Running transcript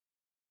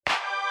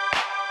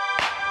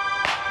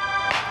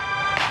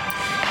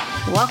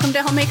Welcome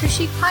to Homemaker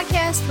Chic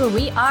Podcast, where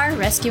we are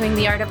rescuing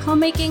the art of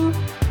homemaking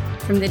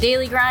from the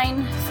daily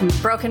grind, from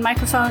broken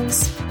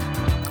microphones.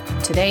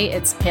 Today,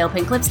 it's pale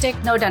pink lipstick,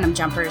 no denim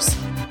jumpers.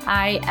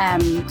 I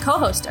am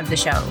co-host of the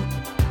show,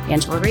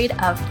 Angela Reed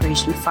of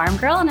Parisian Farm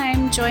Girl, and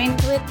I'm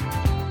joined with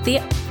the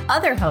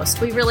other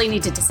host. We really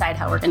need to decide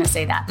how we're going to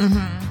say that.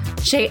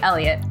 Shay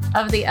Elliott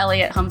of the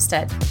Elliott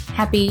Homestead.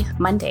 Happy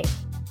Monday.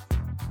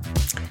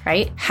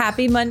 Right?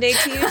 Happy Monday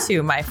to you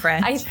too, my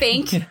friend. I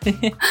think.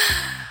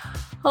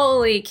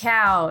 Holy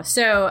cow.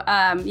 So,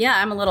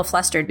 I'm a little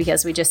flustered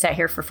because we just sat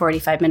here for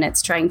 45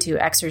 minutes trying to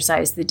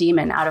exorcise the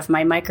demon out of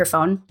my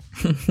microphone.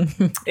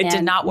 It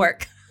did not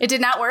work. It did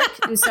not work.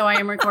 And so I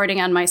am recording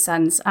on my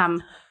son's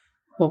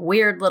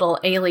weird little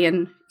alien,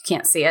 you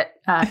can't see it,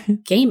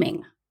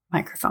 gaming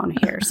microphone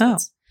here. So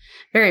it's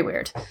very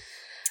weird.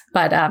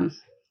 But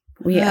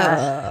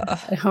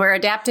we're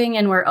adapting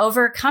and we're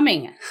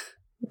overcoming.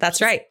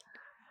 That's right.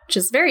 Which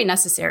is very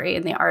necessary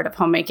in the art of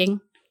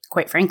homemaking,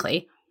 quite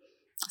frankly.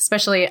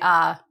 Especially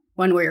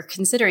when we're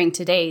considering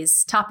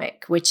today's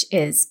topic, which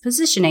is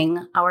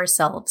positioning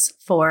ourselves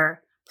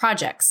for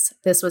projects.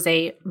 This was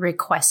a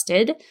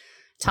requested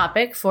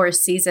topic for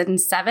season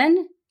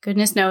 7.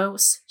 Goodness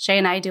knows, Shay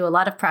and I do a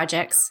lot of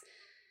projects,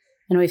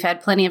 and we've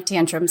had plenty of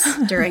tantrums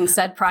during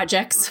said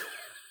projects.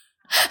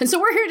 And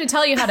so we're here to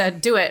tell you how to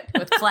do it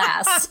with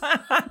class.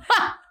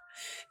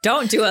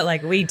 Don't do it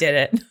like we did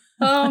it.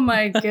 Oh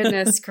my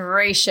goodness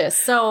gracious.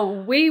 So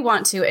we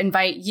want to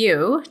invite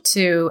you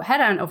to head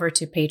on over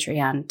to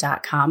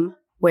patreon.com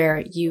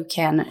where you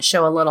can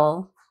show a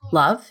little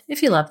love.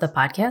 If you love the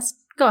podcast,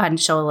 go ahead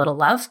and show a little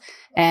love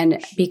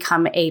and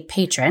become a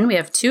patron. We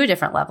have 2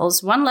 different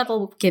levels. One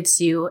level gives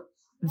you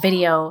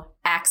video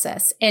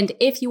access. And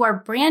if you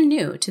are brand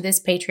new to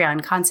this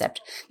Patreon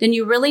concept, then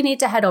you really need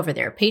to head over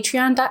there,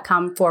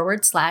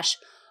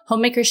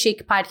 patreon.com/Homemaker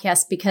Chic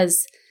Podcast,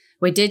 because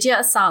we did you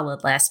a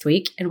solid last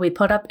week, and we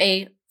put up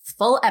a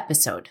full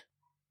episode.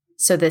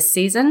 So this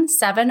season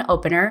 7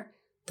 opener,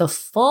 the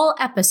full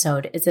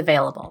episode is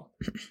available.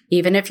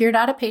 Even if you're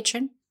not a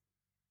patron,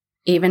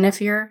 even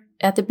if you're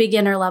at the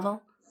beginner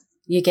level,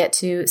 you get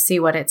to see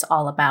what it's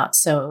all about.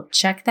 So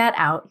check that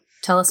out.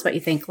 Tell us what you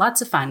think.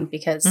 Lots of fun,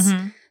 because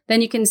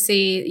then you can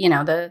see,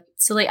 the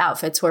silly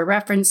outfits we're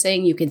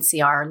referencing. You can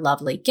see our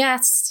lovely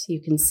guests. You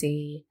can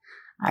see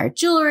our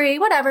jewelry,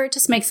 whatever. It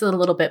just makes it a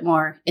little bit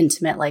more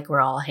intimate, like we're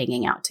all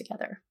hanging out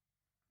together.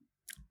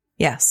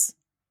 Yes.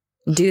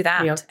 Do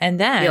that. And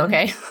then... You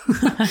okay?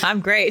 I'm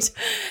great.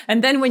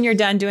 And then when you're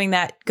done doing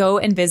that, go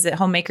and visit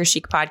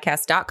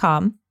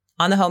homemakerchicpodcast.com.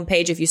 On the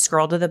homepage, if you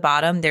scroll to the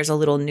bottom, there's a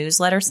little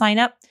newsletter sign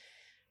up.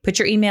 Put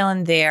your email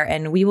in there,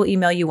 and we will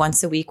email you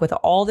once a week with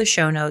all the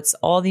show notes,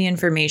 all the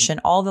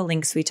information, all the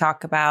links we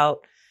talk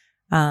about.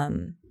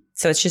 So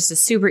it's just a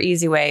super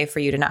easy way for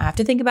you to not have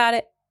to think about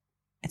it.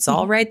 It's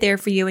all right there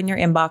for you in your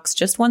inbox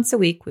just once a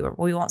week.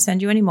 We won't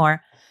send you any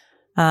more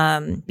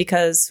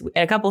because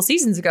a couple of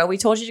seasons ago, we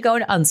told you to go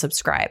and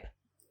unsubscribe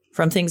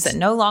from things that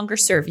no longer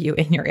serve you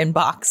in your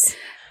inbox.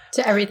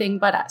 To everything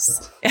but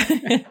us.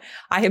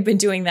 I have been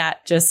doing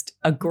that just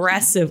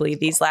aggressively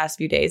these last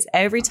few days.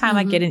 Every time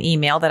I get an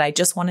email that I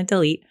just want to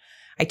delete,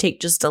 I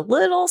take just a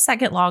little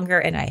second longer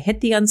and I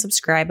hit the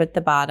unsubscribe at the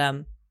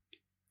bottom,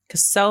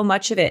 because so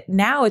much of it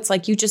now, it's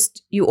like you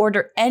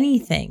order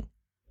anything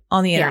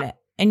on the internet.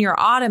 And you're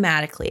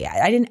automatically,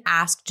 I didn't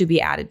ask to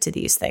be added to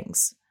these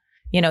things.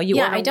 You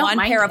order one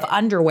pair of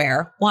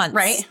underwear once.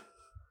 Right.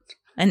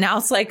 And now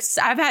it's like,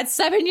 I've had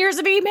 7 years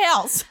of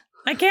emails.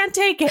 I can't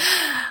take it.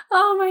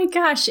 Oh my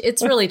gosh.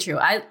 It's really true.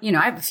 I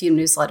have a few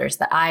newsletters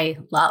that I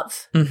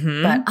love,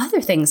 but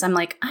other things I'm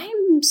like,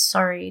 I'm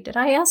sorry. Did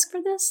I ask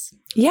for this?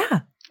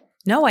 Yeah.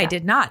 No, I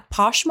did not.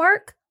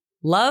 Poshmark.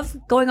 Love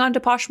going on to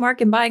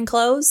Poshmark and buying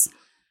clothes.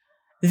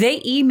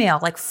 They email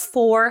like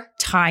 4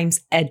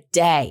 times a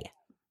day.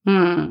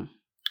 Wow.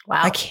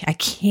 I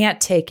can't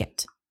take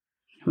it.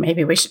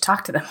 Maybe we should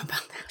talk to them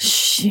about that.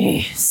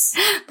 Jeez.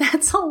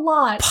 That's a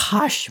lot.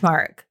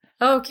 Poshmark.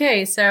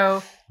 Okay.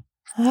 So,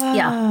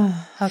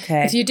 yeah.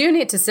 Okay. If you do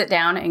need to sit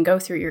down and go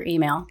through your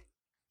email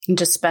and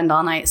just spend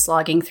all night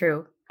slogging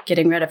through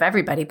getting rid of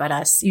everybody but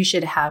us, you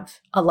should have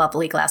a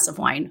lovely glass of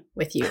wine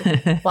with you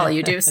while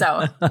you do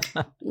so.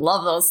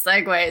 Love those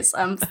segues.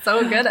 I'm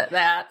so good at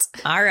that.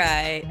 All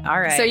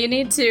right. So you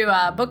need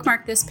to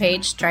bookmark this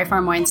page,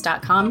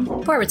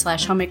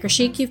 dryfarmwines.com/homemaker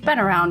chic. You've been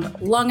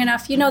around long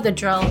enough. You know the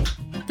drill.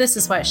 This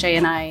is what Shay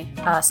and I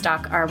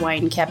stock our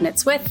wine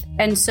cabinets with.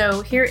 And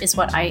so here is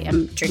what I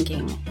am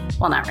drinking.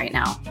 Well, not right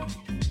now,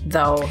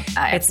 though.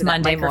 It's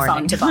Monday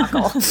morning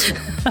debacle.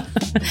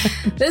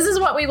 This is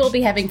what we will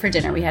be having for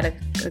dinner. We had a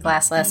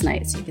glass last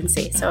night, so you can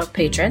see. So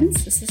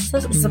patrons, this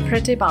is a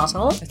pretty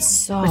bottle. It's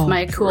so with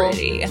my cool.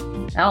 pretty.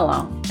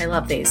 Oh, I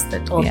love these. The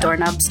little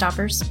doorknob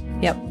stoppers.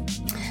 Yep.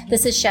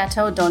 This is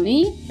Chateau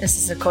Donny. This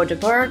is a Côte de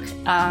Bourg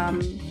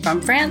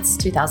from France,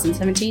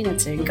 2017.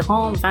 It's a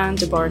Grand Vin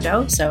de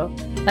Bordeaux. So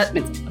that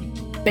means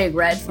big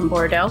red from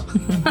Bordeaux.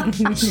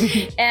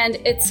 And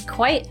it's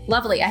quite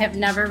lovely. I have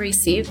never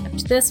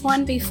received this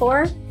one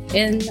before,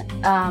 in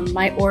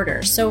my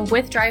order. So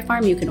with Dry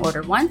Farm, you can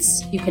order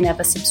once. You can have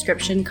a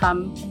subscription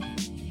come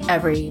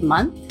every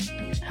month,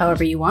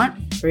 however you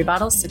want. 3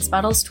 bottles, 6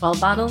 bottles, 12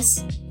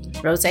 bottles,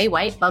 rosé,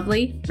 white,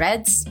 bubbly,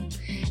 reds.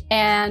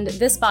 And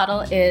this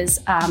bottle is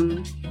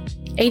 80%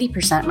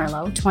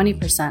 Merlot,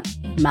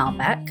 20%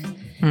 Malbec.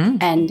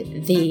 And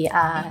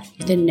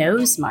the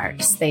nose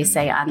marks, they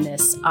say on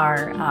this,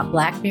 are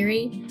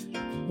blackberry,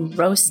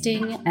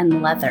 roasting,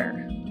 and leather.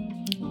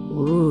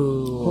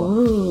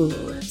 Ooh.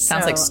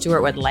 Sounds like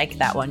Stuart would like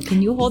that one.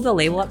 Can you hold the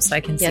label up so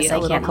I can see it a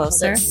little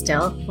closer? Hold it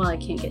still. Well, I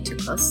can't get too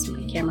close.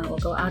 My camera will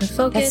go out of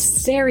focus.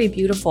 That's very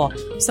beautiful.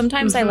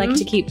 Sometimes I like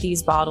to keep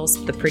these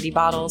bottles, the pretty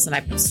bottles, and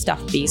I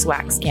stuff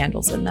beeswax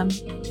candles in them.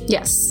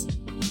 Yes.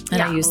 And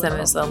I use them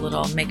as a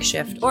little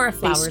makeshift or a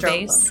flower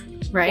vase.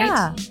 Right?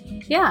 Yeah.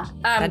 Yeah.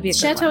 That'd be a good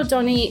Chateau one.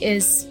 Dony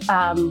is,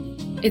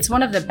 it's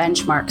one of the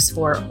benchmarks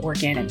for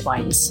organic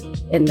wines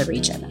in the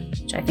region,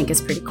 which I think is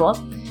pretty cool.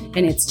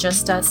 And it's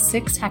just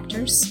 6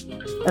 hectares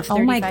of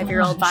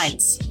 35-year-old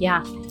vines.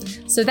 Yeah.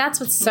 So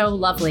that's what's so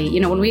lovely. You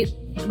know, when we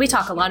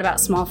talk a lot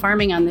about small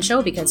farming on the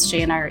show because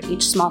Shay and I are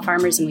each small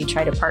farmers and we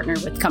try to partner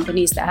with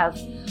companies that have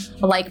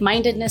a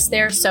like-mindedness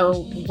there.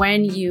 So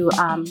when you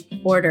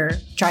order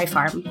Dry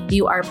Farm,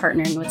 you are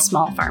partnering with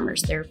small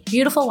farmers. They're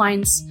beautiful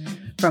wines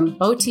from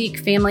boutique,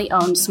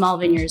 family-owned small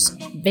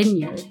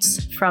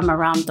vineyards from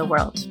around the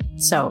world.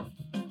 So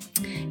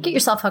get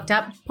yourself hooked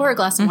up, pour a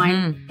glass of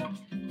wine,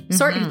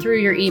 sort through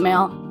your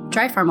email,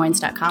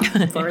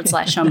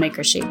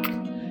 dryfarmwines.com/homemaker chic.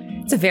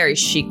 It's a very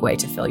chic way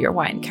to fill your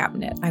wine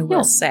cabinet, I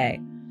will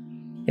say.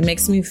 It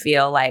makes me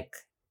feel like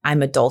I'm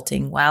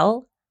adulting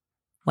well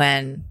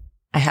when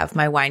I have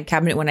my wine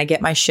cabinet, when I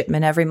get my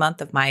shipment every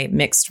month of my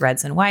mixed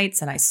reds and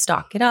whites and I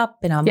stock it up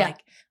and I'm like,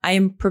 I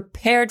am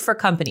prepared for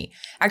company.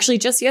 Actually,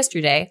 just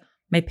yesterday,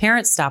 my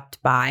parents stopped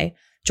by.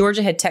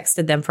 Georgia had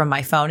texted them from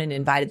my phone and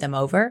invited them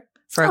over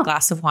for a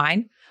glass of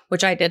wine,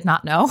 which I did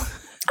not know.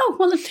 Oh,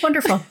 well, that's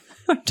wonderful.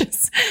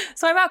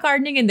 So I'm out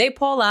gardening and they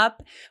pull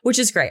up, which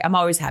is great. I'm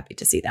always happy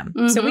to see them.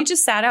 So we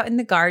just sat out in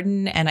the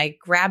garden and I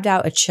grabbed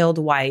out a chilled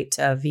white,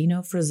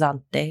 Vino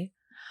Frizzante.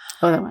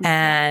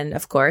 And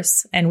of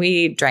course, and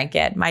we drank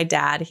it. My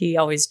dad, he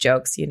always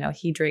jokes, you know,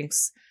 he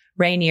drinks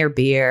Rainier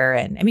beer.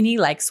 And I mean, he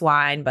likes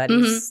wine, but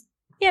he's,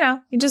 you know,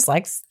 he just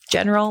likes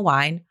general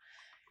wine.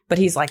 But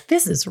he's like,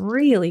 this is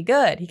really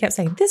good. He kept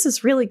saying, this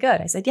is really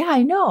good. I said, yeah,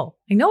 I know.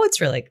 I know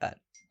it's really good.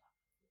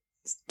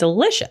 It's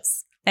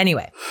delicious.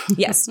 Anyway,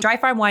 yes,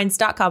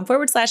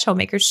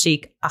 dryfarmwines.com/homemaker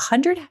chic.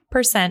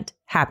 100%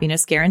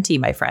 happiness guarantee,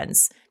 my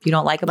friends. If you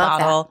don't like a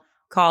bottle,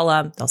 call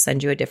them. They'll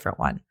send you a different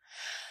one.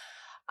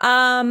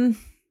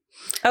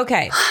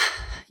 Okay.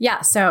 Yeah.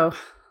 So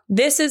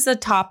this is a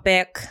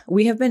topic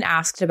we have been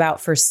asked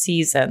about for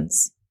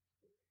seasons.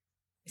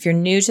 If you're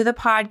new to the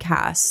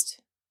podcast,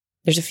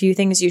 there's a few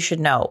things you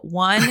should know.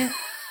 One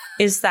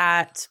is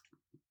that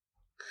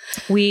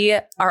we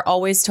are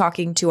always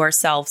talking to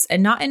ourselves,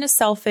 and not in a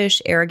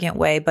selfish, arrogant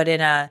way, but in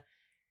a,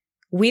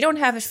 we don't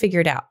have it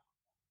figured out.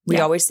 We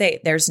always say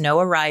there's no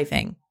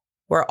arriving.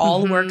 We're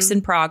all works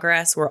in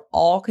progress. We're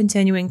all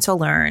continuing to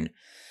learn.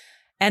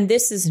 And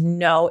this is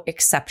no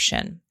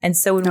exception. And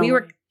so when we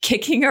were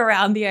kicking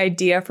around the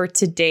idea for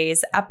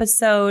today's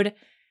episode,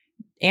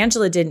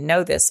 Angela didn't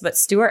know this, but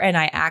Stuart and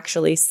I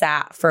actually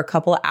sat for a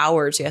couple of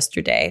hours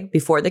yesterday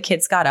before the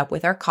kids got up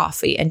with our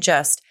coffee and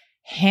just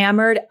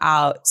hammered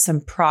out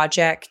some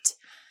project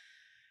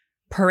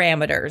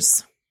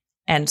parameters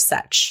and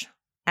such.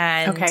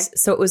 And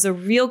so it was a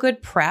real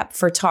good prep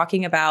for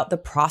talking about the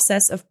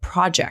process of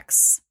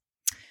projects.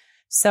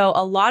 So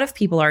a lot of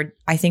people are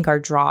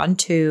drawn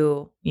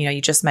to, you know,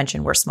 you just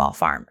mentioned we're small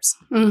farmers.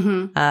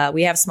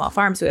 We have small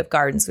farms, we have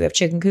gardens, we have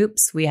chicken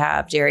coops, we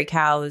have dairy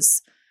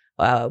cows.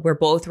 We're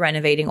both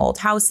renovating old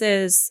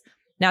houses.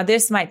 Now,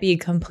 this might be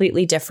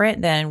completely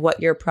different than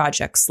what your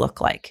projects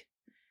look like.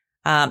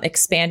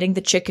 Expanding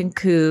the chicken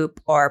coop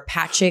or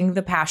patching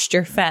the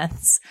pasture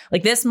fence.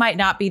 Like, this might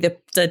not be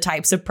the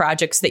types of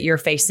projects that you're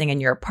facing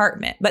in your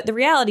apartment. But the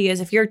reality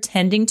is, if you're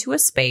tending to a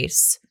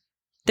space,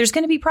 there's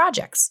going to be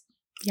projects.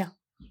 Yeah.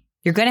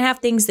 You're going to have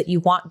things that you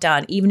want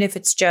done, even if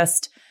it's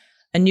just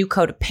a new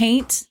coat of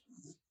paint,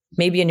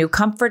 maybe a new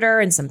comforter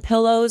and some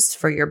pillows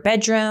for your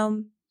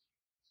bedroom,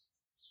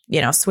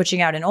 you know,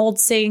 switching out an old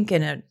sink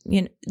and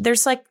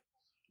there's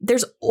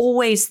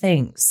always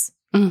things.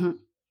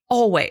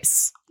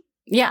 Always.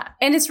 Yeah.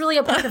 And it's really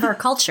a part of our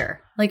culture.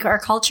 Like, our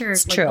culture,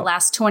 like, the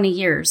last 20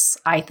 years,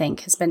 I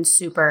think, has been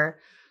super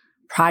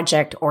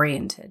project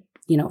oriented,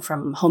 you know,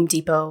 from Home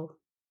Depot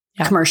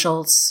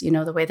commercials, you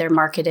know, the way they're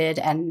marketed,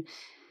 and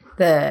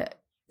the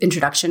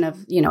introduction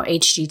of, you know,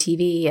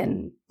 HGTV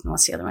and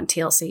what's the other one?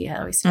 TLC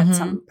always had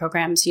some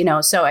programs, you know.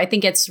 So I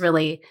think it's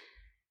really,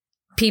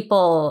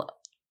 people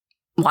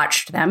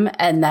watched them,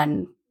 and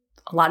then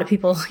a lot of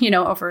people, you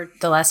know, over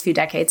the last few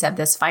decades have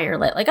this fire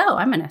lit, like, oh,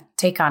 I'm going to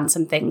take on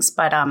some things.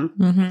 But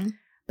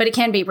it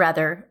can be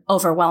rather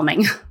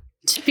overwhelming,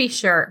 to be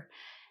sure.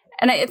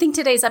 And I think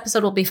today's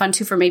episode will be fun,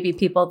 too, for maybe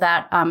people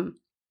that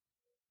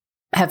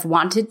have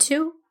wanted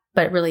to,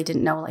 but really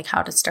didn't know, like,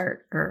 how to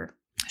start or.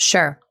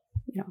 Sure.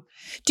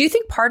 Do you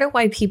think part of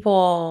why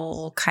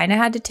people kind of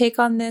had to take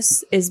on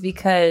this is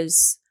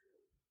because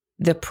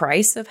the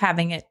price of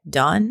having it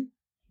done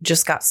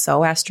just got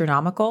so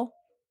astronomical?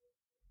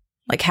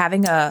 Like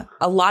having a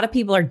lot of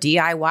people are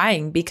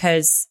DIYing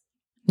because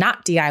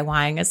not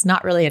DIYing is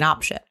not really an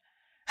option.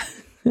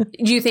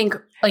 Do you think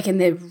like in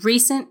the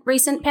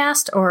recent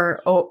past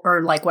or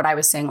like what I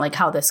was saying, like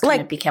how this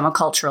kind of became a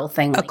cultural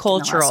thing? A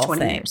cultural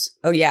thing. Years?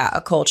 Oh yeah,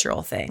 a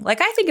cultural thing. Like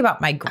I think about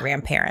my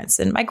grandparents,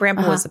 and my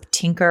grandpa was a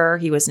tinker.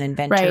 He was an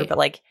inventor, but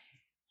like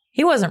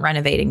he wasn't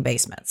renovating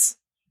basements,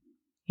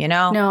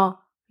 No.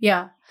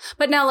 Yeah.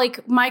 But now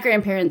like my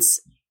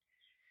grandparents,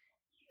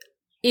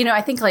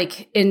 I think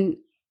like in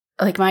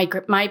like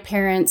my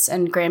parents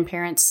and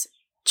grandparents'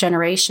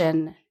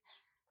 generation,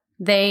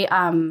 they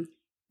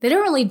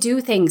didn't really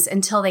do things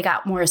until they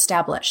got more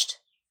established.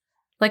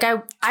 Like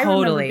I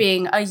remember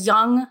being a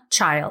young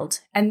child,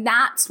 and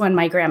that's when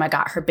my grandma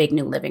got her big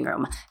new living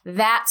room.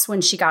 That's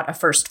when she got a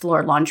first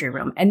floor laundry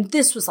room. And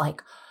this was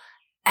like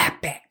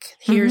epic.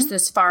 Here's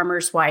this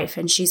farmer's wife,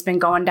 and she's been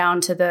going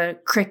down to the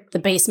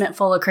basement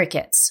full of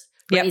crickets,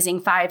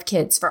 raising 5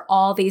 kids for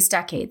all these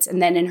decades.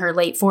 And then in her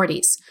late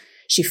 40s,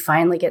 she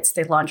finally gets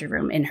the laundry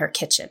room in her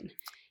kitchen.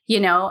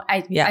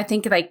 I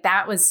think like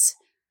that was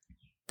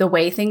the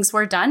way things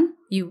were done.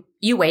 You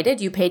waited,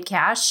 you paid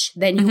cash,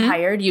 then you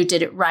hired, you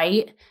did it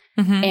right.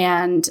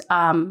 And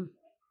oh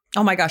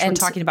my gosh, we're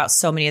talking about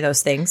so many of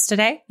those things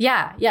today.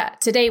 Yeah.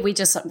 Today we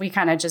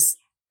kind of just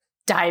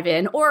dive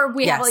in, or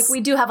we have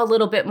we do have a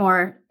little bit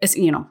more,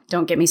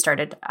 don't get me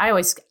started. I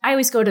always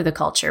go to the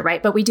culture,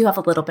 right? But we do have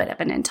a little bit of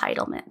an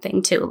entitlement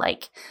thing too.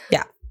 Like,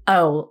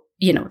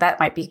 that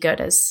might be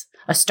good as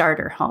a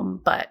starter home,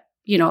 but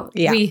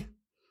we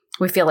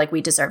feel like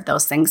we deserve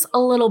those things a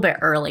little bit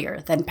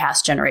earlier than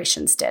past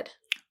generations did.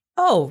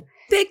 Oh,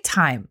 big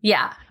time.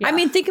 Yeah. I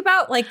mean, think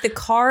about like the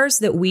cars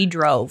that we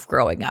drove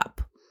growing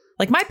up.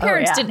 Like my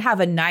parents didn't have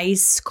a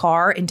nice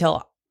car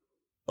until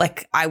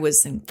like I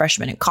was a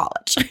freshman in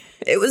college.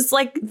 It was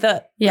like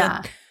the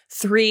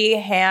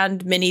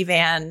 3-hand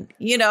minivan,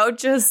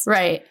 just.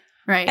 Right.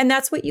 And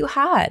that's what you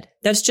had.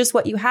 That's just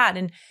what you had.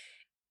 And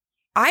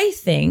I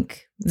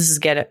think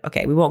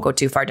we won't go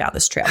too far down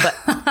this trail, but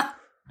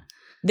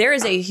there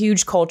is a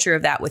huge culture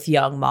of that with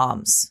young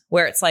moms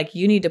where it's like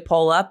you need to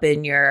pull up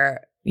in your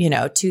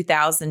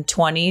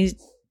 2020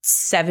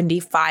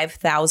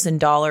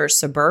 $75,000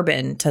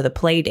 Suburban to the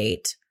play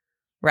date,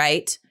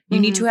 right? You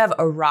need to have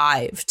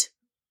arrived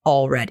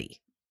already.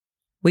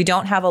 We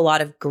don't have a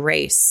lot of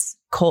grace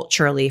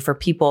culturally for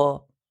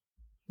people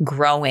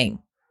growing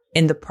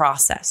in the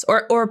process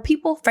or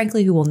people,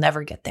 frankly, who will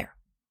never get there.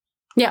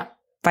 Yeah.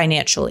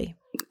 Financially.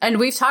 And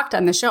we've talked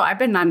on the show. I've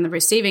been on the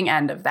receiving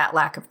end of that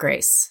lack of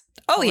grace.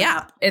 Oh,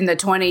 yeah. In the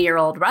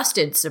 20-year-old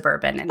rusted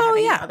Suburban and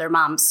having other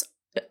moms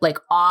like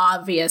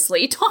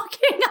obviously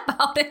talking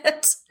about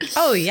it.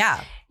 Oh,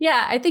 yeah.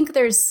 Yeah, I think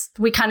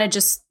we kind of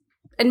just,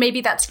 and maybe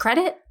that's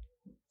credit.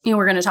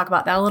 We're going to talk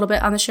about that a little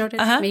bit on the show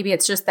today. Maybe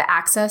it's just the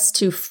access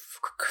to,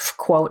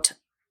 quote,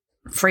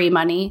 free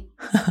money.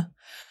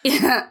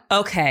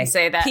 Okay.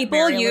 Say that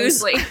people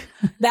use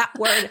that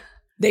word.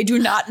 They do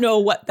not know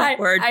what that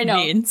word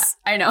means.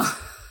 I know.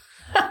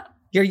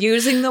 You're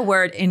using the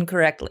word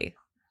incorrectly.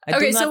 So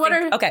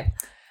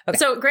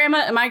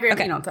my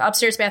grandma, the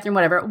upstairs bathroom,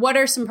 whatever. What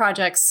are some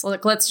projects?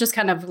 Like, let's just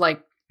kind of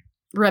like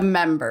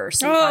remember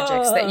some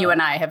projects that you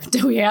and I have.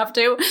 Do we have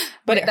to?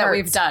 But that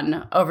we've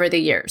done over the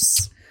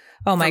years.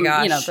 Oh my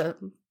gosh.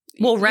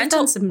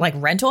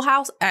 Rental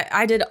house.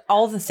 I did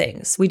all the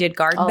things. We did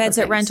garden beds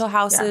at rental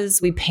houses.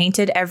 Yeah. We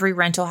painted every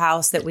rental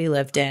house that we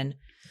lived in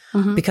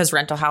because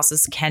rental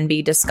houses can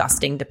be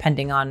disgusting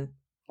depending on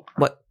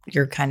what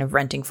you're kind of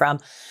renting from.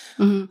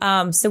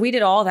 So we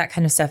did all that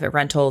kind of stuff at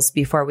rentals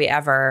before we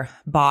ever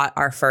bought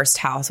our first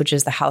house, which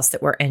is the house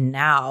that we're in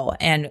now.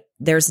 And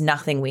there's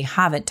nothing we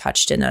haven't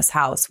touched in this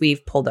house.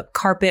 We've pulled up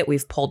carpet.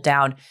 We've pulled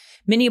down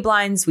mini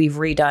blinds. We've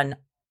redone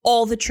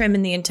all the trim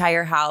in the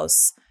entire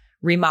house,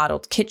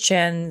 remodeled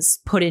kitchens,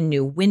 put in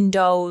new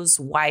windows,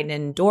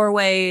 widened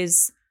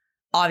doorways,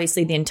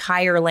 obviously the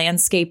entire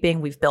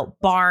landscaping. We've built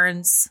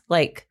barns.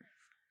 Like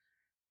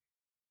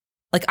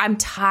I'm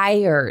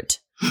tired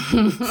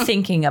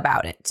thinking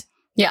about it.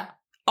 Yeah.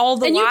 All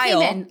the while. You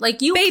came in.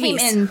 Like you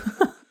babies. came in.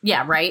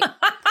 Yeah, right.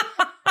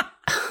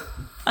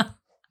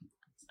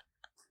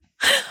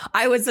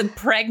 I was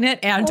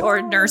pregnant and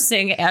or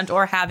nursing and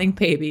or having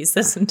babies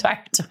this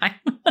entire time.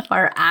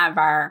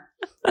 Forever.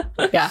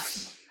 Yeah.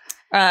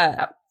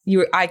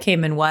 I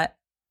came in what?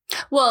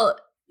 Well,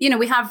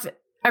 we have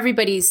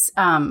everybody's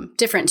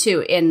different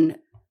too in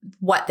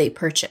what they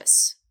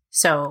purchase.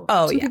 So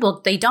some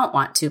people, they don't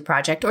want to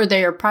project, or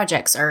their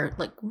projects are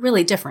like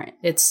really different.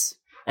 It's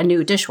a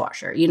new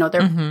dishwasher.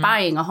 They're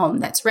buying a home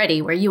that's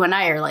ready, where you and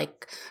I are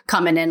like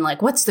coming in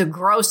like, what's the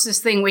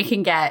grossest thing we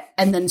can get?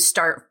 And then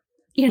start,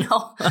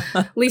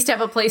 at least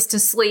have a place to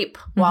sleep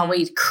while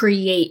we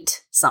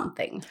create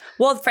something.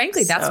 Well,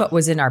 frankly, that's what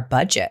was in our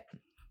budget.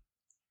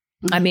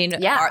 I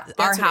mean,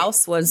 our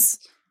house was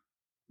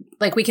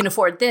like, we can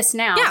afford this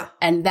now,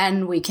 and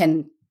then we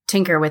can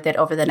tinker with it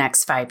over the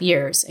next 5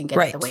 years and get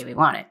it the way we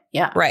want it.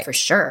 Yeah, for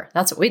sure.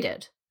 That's what we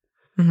did.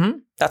 Mm-hmm.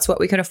 That's what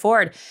we could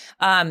afford.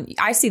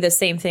 I see the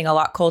same thing a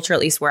lot culture, at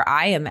least where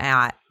I am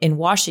at in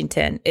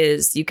Washington,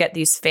 is you get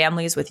these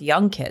families with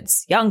young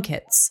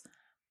kids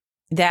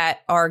that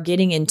are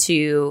getting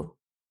into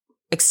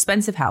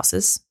expensive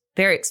houses,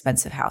 very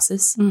expensive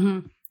houses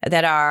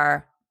that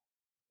are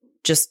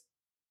just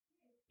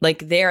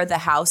like they're the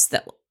house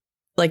that,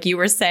 like you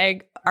were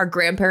saying, our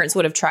grandparents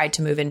would have tried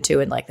to move into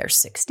in like their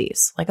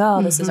 60s. Like,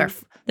 oh, this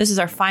is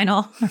our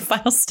final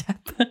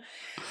step.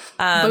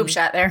 Boob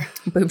shot there.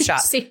 Boob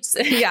shot.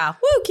 Yeah.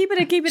 Woo, keep it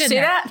in See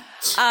there. That?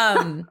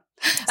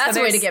 That's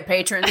a way to get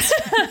patrons.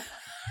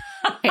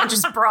 And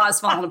just bras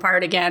falling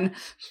apart again.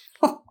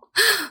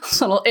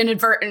 Little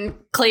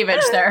inadvertent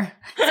cleavage there.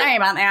 Sorry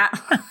about that.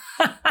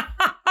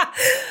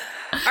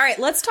 All right,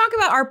 let's talk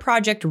about our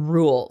project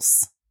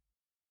rules.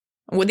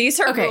 Well, these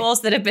are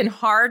rules that have been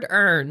hard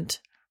earned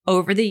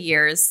over the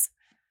years.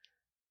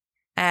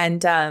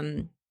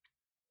 And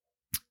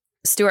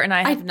Stuart and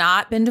I have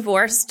not been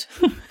divorced.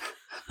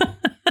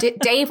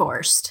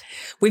 Divorced.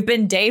 We've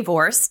been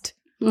divorced,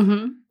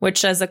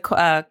 which is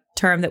a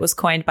term that was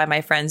coined by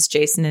my friends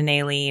Jason and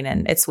Aileen.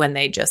 And it's when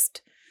they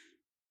just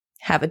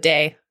have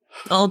a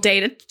little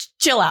day to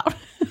chill out.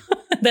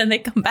 Then they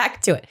come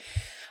back to it.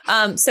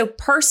 So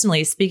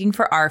personally, speaking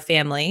for our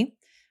family,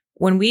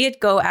 when we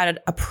go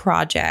at a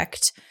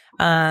project,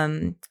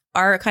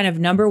 our kind of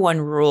number one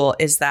rule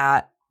is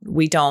that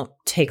we don't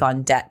take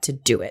on debt to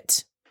do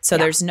it. So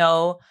there's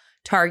no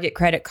Target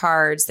credit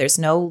cards. There's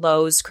no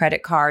Lowe's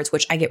credit cards,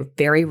 which I get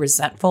very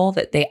resentful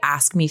that they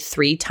ask me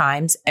 3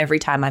 times every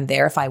time I'm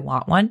there if I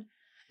want one.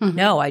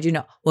 No, I do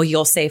not. Well,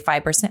 you'll save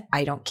 5%.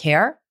 I don't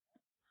care.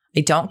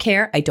 I don't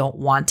care. I don't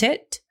want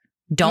it.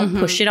 Don't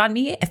push it on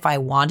me. If I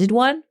wanted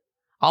one,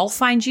 I'll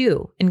find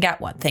you and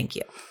get one. Thank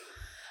you.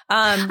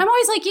 I'm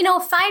always like,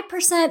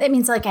 5%, that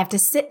means like I have to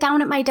sit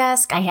down at my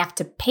desk. I have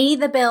to pay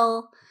the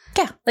bill.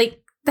 Yeah.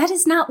 Like that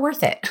is not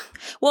worth it.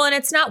 Well, and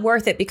it's not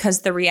worth it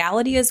because the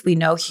reality is we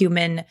know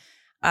human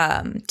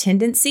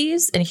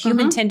tendencies, and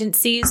human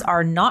tendencies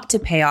are not to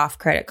pay off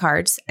credit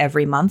cards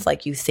every month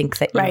like you think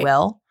that you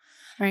will.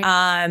 Right.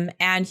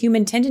 And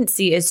human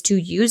tendency is to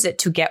use it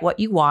to get what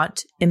you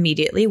want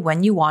immediately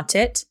when you want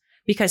it,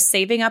 because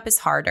saving up is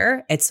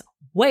harder. It's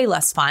way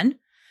less fun,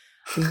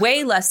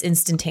 way less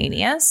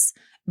instantaneous.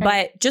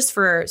 But just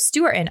for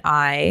Stuart and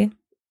I,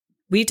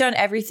 we've done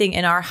everything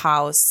in our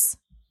house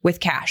with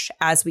cash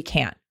as we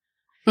can.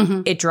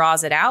 It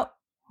draws it out.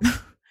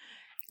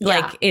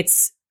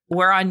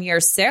 We're on year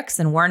 6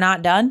 and we're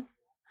not done.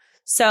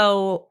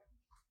 So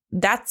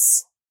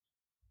that's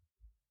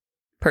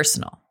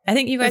personal. I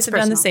think you guys have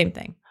done the same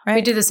thing, right?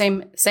 We do the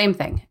same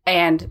thing.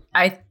 And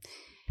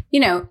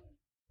you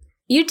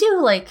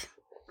do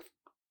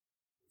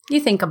you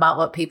think about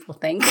what people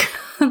think.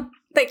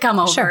 They come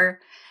over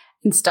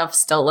and stuff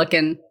still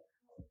looking,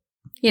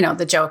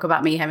 the joke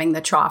about me having the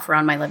trough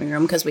around my living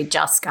room because we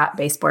just got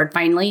baseboard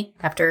finally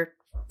after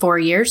 4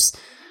 years.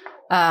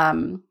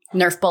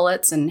 Nerf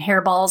bullets and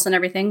hairballs and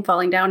everything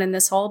falling down in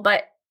this hole.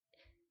 But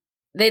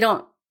they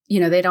don't,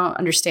 they don't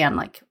understand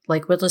like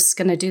we're just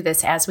going to do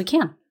this as we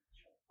can.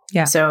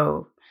 Yeah.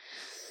 So,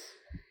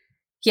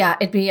 yeah,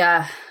 it'd be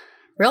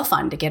real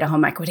fun to get a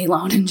home equity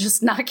loan and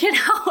just knock it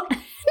out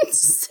in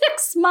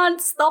 6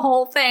 months, the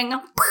whole thing.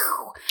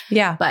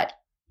 Yeah. But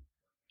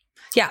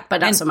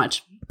not so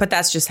much. But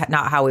that's just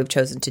not how we've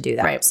chosen to do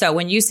that. Right. So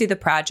when you see the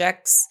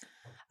projects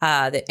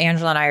that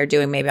Angela and I are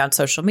doing, maybe on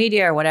social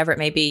media or whatever it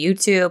may be,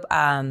 YouTube,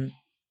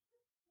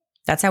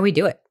 that's how we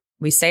do it.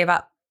 We save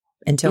up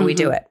until we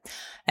do it.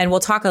 And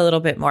we'll talk a little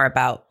bit more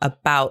about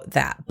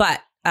that.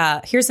 But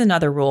here's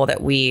another rule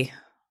that we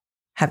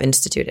have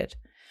instituted.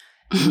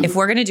 If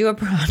we're going to do a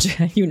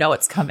project,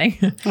 it's coming.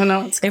 I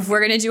know it's coming. If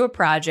we're going to do a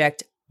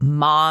project,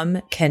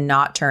 mom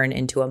cannot turn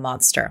into a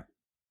monster.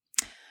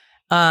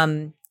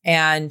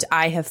 And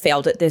I have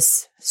failed at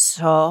this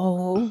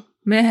so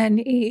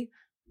many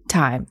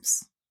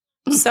times.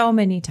 So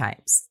many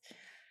times.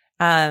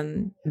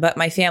 But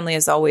my family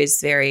is always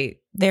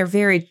they're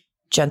very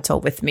gentle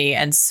with me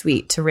and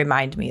sweet to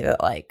remind me that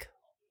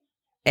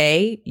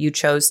A, you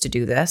chose to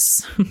do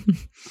this.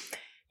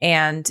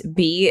 And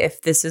B,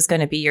 if this is going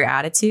to be your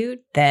attitude,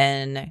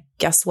 then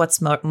guess what's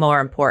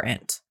more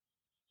important?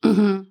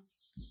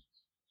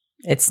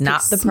 It's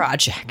not the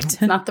project.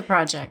 It's not the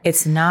project.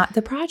 It's not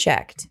the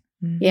project.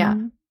 Yeah.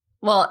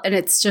 Well, and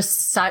it's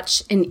just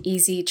such an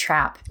easy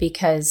trap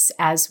because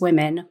as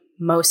women,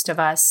 most of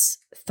us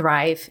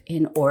thrive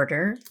in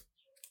order.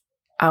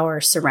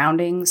 Our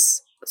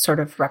surroundings sort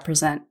of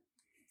represent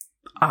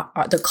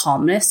the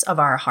calmness of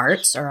our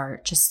hearts or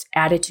our just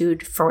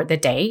attitude for the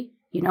day.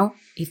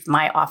 If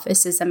my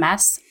office is a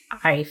mess,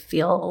 I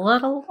feel a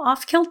little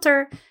off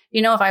kilter.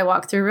 If I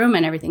walk through a room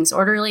and everything's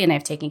orderly and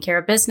I've taken care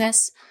of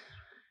business,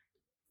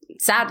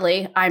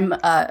 sadly, I'm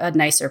a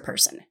nicer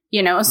person,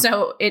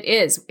 so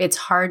it's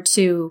hard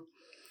to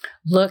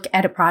look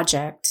at a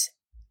project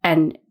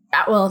and,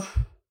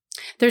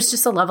 There's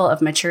just a level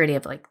of maturity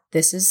of like,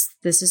 this is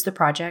the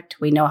project.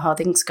 We know how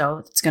things go.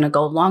 It's going to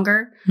go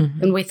longer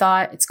than we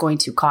thought. It's going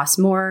to cost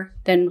more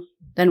than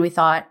we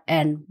thought.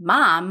 And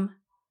mom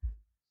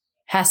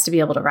has to be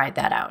able to ride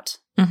that out.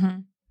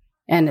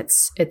 And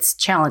it's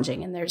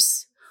challenging, and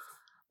there's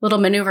little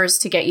maneuvers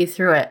to get you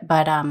through it.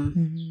 But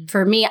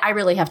for me, I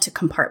really have to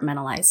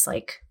compartmentalize.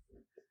 Like,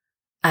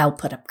 I'll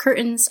put up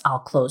curtains, I'll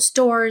close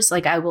doors.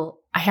 Like I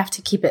have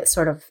to keep it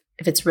sort of,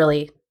 if it's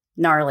really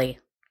gnarly,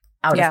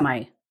 out of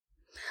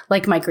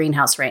my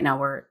greenhouse right now,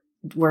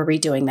 we're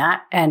redoing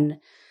that. And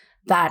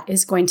that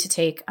is going to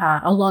take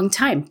a long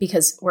time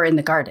because we're in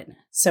the garden.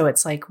 So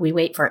it's like we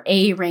wait for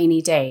a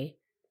rainy day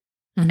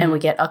and we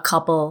get a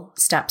couple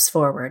steps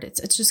forward.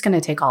 It's just going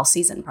to take all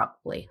season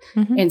probably.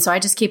 And so I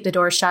just keep the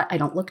door shut. I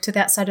don't look to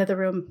that side of the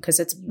room because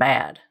it's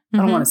bad. I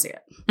don't want to see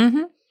it.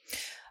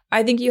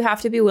 I think you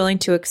have to be willing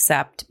to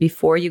accept,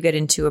 before you get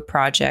into a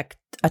project,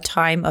 a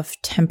time of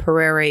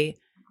temporary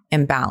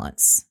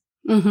imbalance.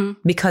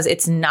 Because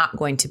it's not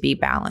going to be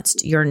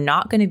balanced. You're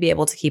not going to be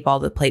able to keep all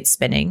the plates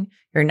spinning.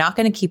 You're not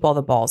going to keep all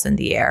the balls in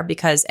the air,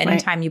 because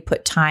anytime you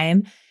put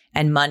time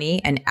and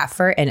money and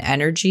effort and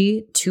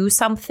energy to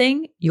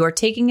something, you're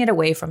taking it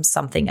away from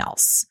something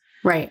else.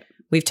 Right.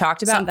 We've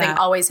talked about something that.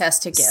 Always has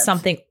to give.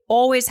 Something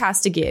always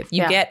has to give.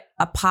 You get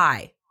a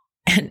pie,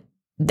 and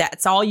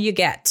that's all you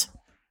get.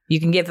 You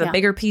can give a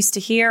bigger piece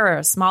to here or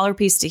a smaller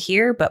piece to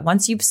here, but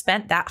once you've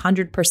spent that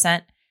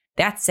 100%,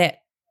 that's it.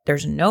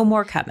 There's no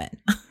more coming.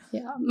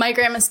 Yeah. My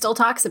grandma still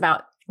talks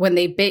about when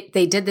they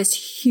did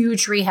this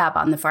huge rehab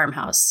on the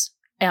farmhouse.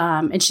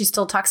 And she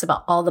still talks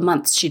about all the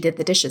months she did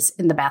the dishes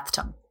in the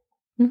bathtub.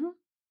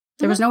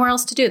 There was nowhere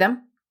else to do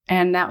them.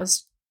 And that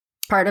was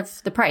part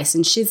of the price.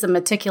 And she's a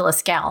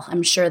meticulous gal.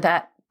 I'm sure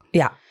that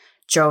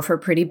drove her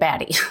pretty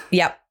batty.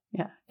 Yep.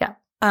 Yeah.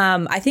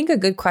 I think a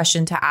good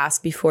question to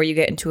ask before you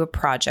get into a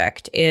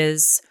project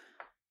is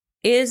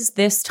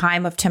this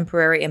time of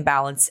temporary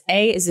imbalance,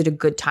 is it a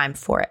good time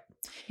for it?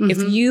 If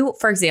you,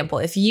 for example,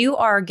 if you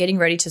are getting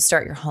ready to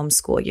start your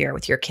homeschool year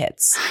with your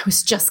kids. I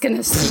was just going to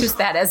use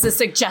that as a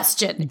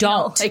suggestion.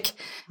 Don't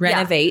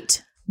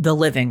renovate the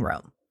living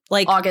room.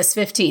 Like August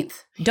 15th.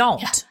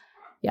 Don't.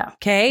 Yeah.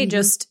 Okay.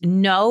 Just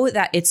know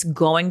that it's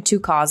going to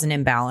cause an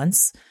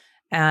imbalance.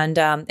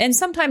 And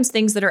sometimes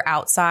things that are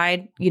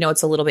outside,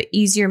 it's a little bit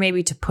easier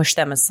maybe to push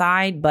them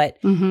aside. But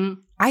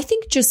I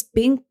think just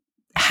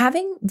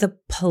having the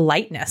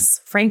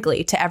politeness,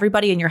 frankly, to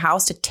everybody in your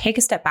house to take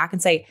a step back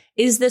and say,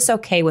 is this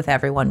okay with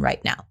everyone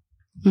right now?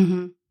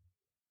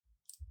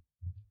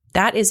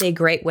 That is a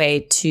great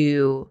way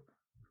to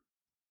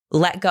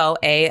let go,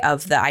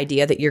 of the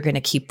idea that you're going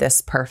to keep this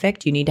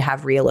perfect. You need to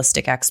have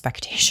realistic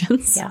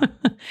expectations.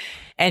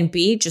 And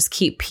B, just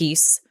keep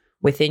peace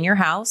within your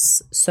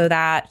house so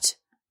that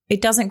it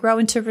doesn't grow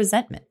into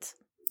resentment.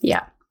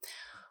 Yeah.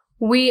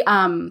 We,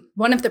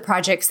 one of the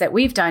projects that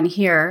we've done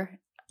here,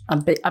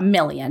 a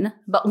million,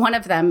 but one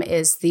of them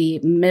is the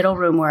middle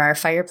room where our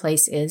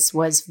fireplace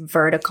was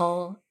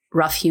vertical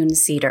rough-hewn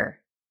cedar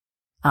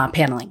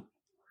paneling,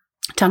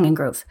 tongue and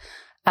groove.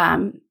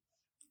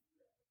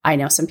 I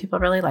know some people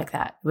really like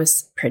that. It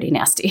was pretty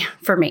nasty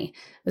for me.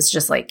 It was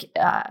just like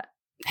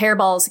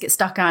hairballs get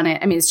stuck on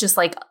it. I mean, it's just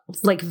like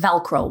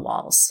Velcro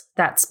walls.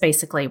 That's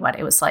basically what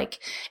it was like.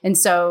 And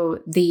so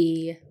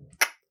the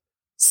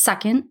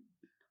second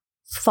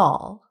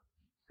fall,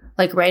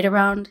 like right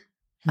around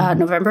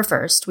November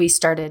 1st, we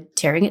started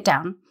tearing it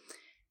down,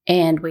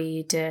 and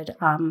we did,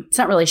 it's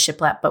not really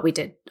shiplap, but we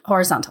did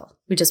horizontal.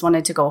 We just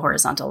wanted to go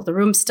horizontal. The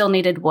room still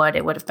needed wood.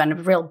 It would have been a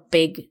real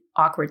big,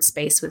 awkward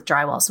space with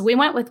drywall. So we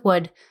went with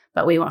wood,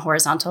 but we went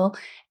horizontal.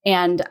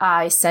 And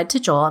I said to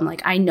Joel, I'm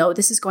like, I know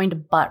this is going to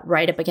butt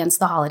right up against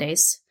the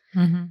holidays.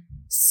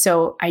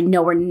 So I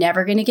know we're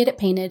never going to get it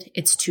painted.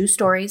 It's 2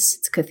 stories.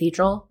 It's a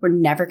cathedral. We're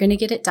never going to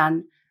get it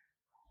done.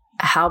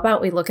 How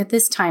about we look at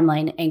this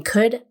timeline, and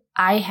could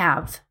I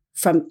have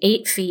from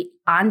 8 feet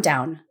on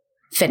down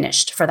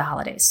finished for the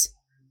holidays?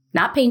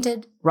 Not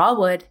painted, raw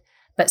wood,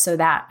 but so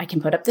that I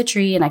can put up the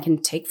tree and I can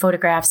take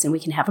photographs and we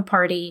can have a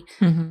party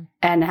and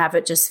have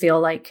it just feel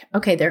like,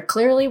 okay, they're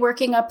clearly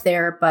working up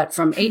there, but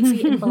from 8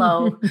 feet and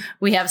below,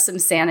 we have some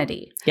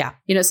sanity. Yeah.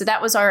 So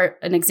that was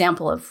an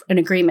example of an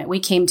agreement we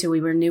came to.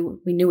 We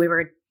knew we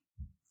were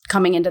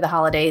coming into the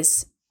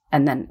holidays,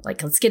 and then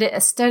let's get it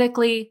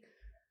aesthetically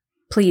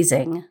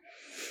pleasing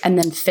and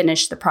then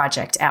finish the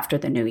project after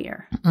the new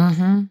year.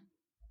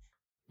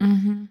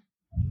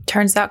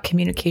 Turns out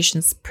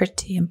communication's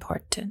pretty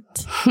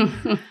important.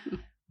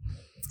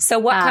 So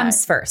what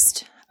comes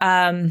first?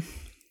 Actually,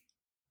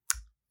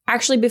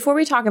 before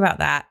we talk about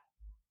that,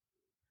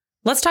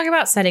 let's talk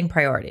about setting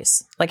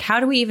priorities. Like, how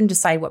do we even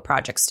decide what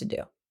projects to do?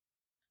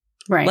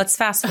 Right. Let's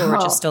fast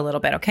forward just a little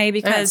bit, okay?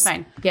 Because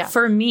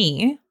for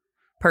me,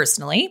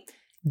 personally,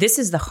 this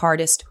is the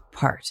hardest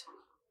part.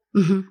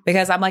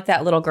 Because I'm like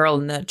that little girl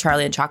in the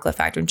Charlie and Chocolate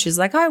Factory, and she's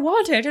like, I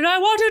want it, and I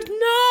want it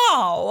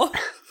now.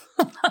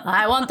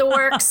 I want the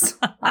works.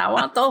 I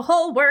want the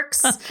whole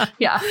works.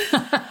 Yeah.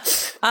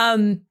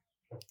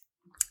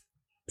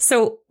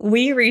 So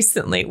we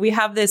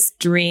have this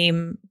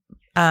dream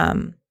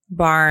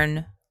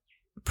barn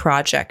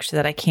project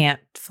that I can't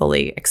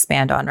fully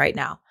expand on right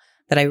now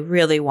that I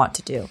really want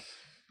to do.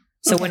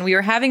 So when we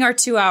were having our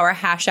 2-hour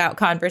hash out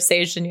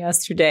conversation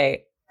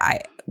yesterday,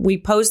 we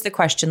posed the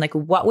question, like,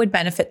 what would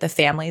benefit the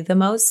family the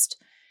most?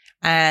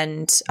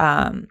 And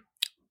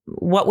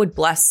what would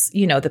bless,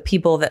 the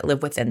people that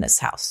live within this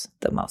house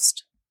the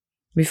most?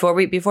 Before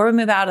we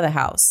move out of the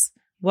house,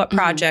 what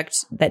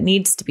project that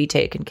needs to be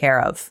taken care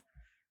of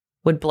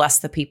would bless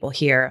the people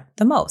here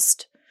the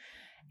most?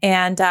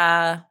 And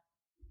that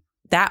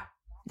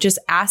just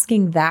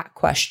asking that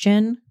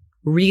question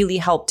really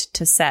helped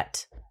to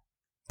set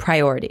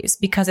priorities,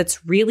 because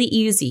it's really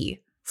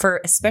easy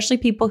for especially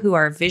people who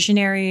are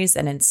visionaries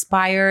and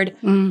inspired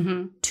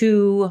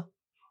to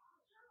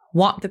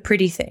want the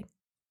pretty thing,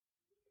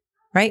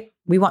 right?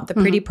 We want the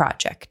pretty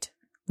project.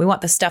 We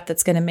want the stuff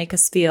that's going to make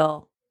us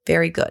feel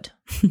very good.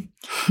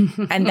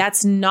 And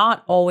that's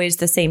not always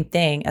the same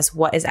thing as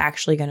what is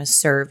actually going to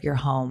serve your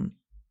home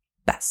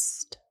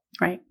best.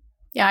 Right.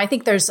 Yeah, I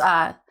think there's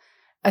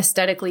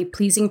aesthetically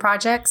pleasing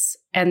projects.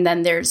 And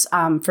then there's,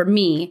 for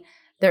me,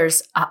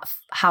 there's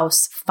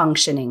house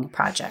functioning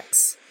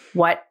projects.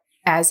 What,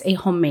 as a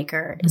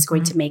homemaker, is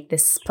going to make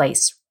this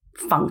place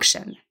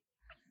function?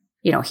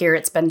 Here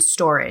it's been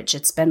storage.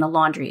 It's been a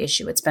laundry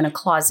issue. It's been a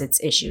closets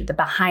issue. The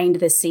behind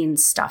the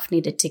scenes stuff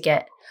needed to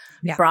get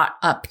brought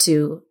up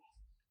to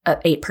an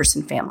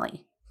 8-person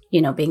family,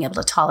 being able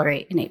to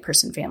tolerate an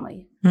 8-person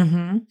family.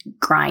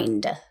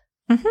 Grind.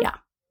 Yeah.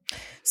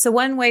 So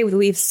one way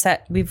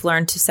we've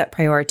learned to set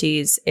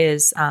priorities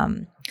is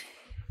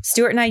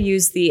Stuart and I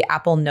use the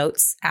Apple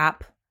Notes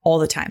app all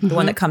the time, the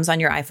one that comes on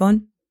your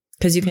iPhone,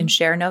 because you can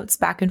share notes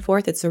back and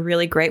forth. It's a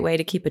really great way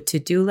to keep a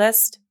to-do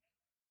list.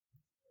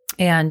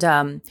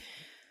 And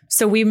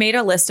so we made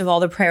a list of all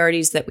the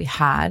priorities that we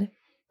had,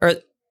 or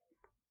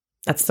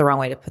that's the wrong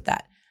way to put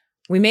that.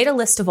 We made a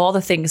list of all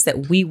the things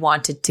that we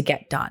wanted to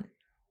get done,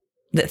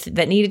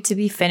 that needed to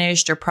be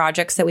finished, or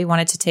projects that we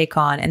wanted to take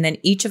on. And then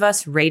each of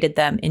us rated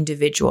them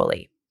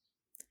individually.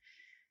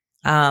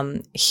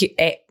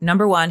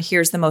 Number one,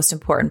 here's the most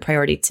important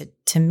priority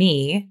to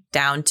me,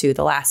 down to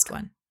the last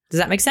one. Does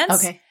that make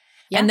sense? Okay.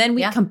 Yeah, and then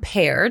we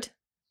compared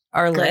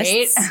our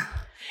lists.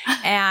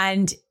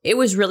 And it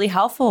was really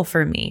helpful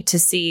for me to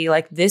see,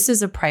 like, this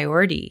is a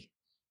priority.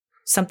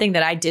 Something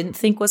that I didn't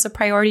think was a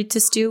priority to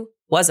Stu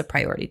was a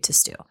priority to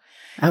Stu.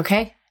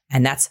 Okay.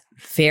 And that's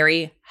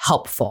very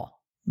helpful,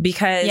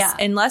 because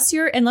unless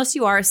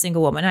you are a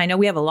single woman, I know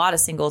we have a lot of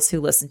singles who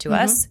listen to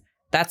us.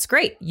 That's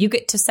great. You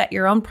get to set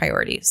your own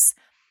priorities.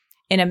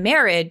 In a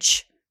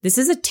marriage, this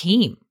is a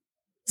team.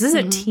 This is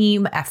a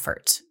team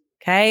effort.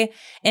 Okay.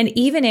 And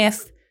even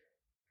if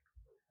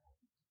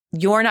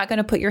you're not going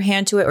to put your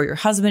hand to it, or your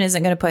husband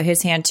isn't going to put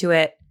his hand to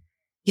it,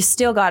 you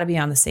still got to be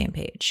on the same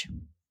page.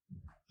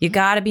 You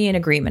got to be in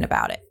agreement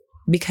about it,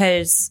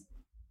 because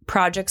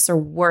projects are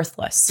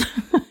worthless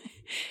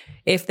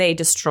if they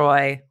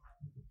destroy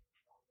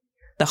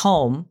the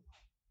home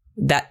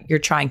that you're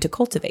trying to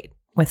cultivate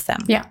with them.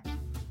 Yeah.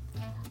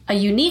 A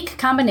unique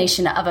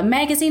combination of a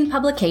magazine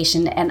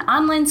publication and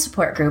online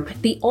support group,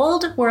 the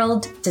Old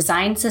World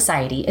Design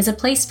Society is a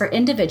place for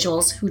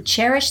individuals who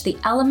cherish the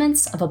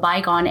elements of a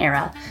bygone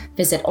era.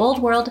 Visit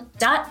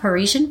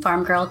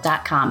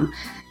oldworld.parisianfarmgirl.com.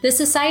 The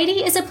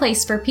Society is a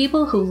place for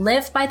people who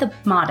live by the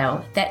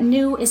motto that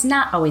new is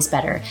not always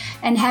better,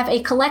 and have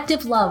a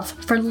collective love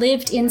for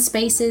lived-in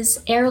spaces,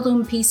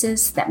 heirloom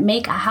pieces that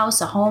make a house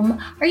a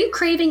home. Are you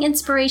craving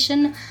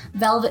inspiration?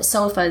 Velvet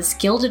sofas,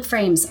 gilded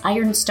frames,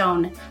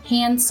 ironstone,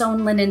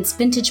 hand-sewn linens,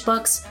 vintage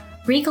books,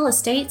 regal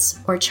estates,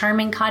 or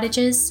charming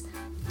cottages?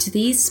 Do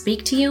these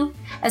speak to you?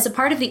 As a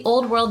part of the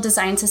Old World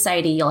Design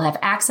Society, you'll have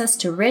access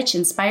to rich,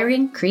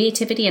 inspiring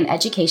creativity and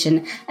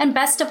education, and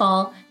best of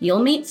all,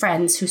 you'll meet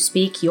friends who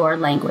speak your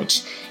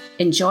language.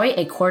 Enjoy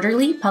a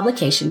quarterly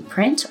publication,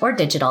 print or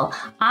digital,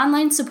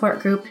 online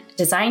support group,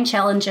 design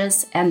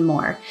challenges, and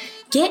more.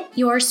 Get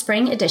your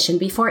spring edition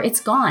before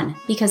it's gone,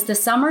 because the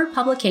summer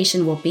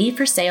publication will be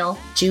for sale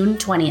June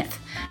 20th.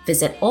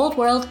 Visit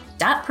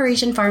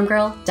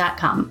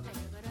oldworld.parisianfarmgirl.com.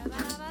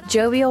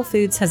 Jovial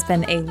Foods has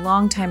been a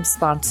longtime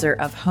sponsor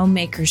of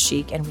Homemaker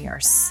Chic, and we are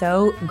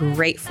so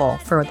grateful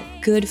for the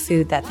good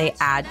food that they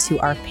add to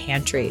our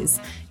pantries.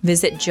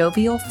 Visit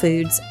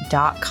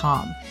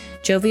jovialfoods.com.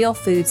 Jovial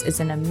Foods is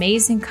an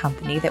amazing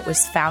company that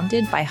was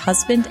founded by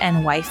husband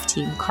and wife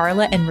team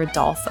Carla and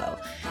Rodolfo.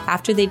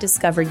 After they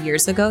discovered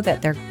years ago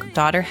that their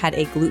daughter had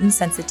a gluten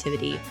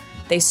sensitivity,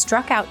 they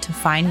struck out to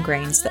find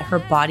grains that her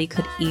body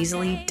could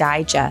easily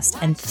digest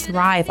and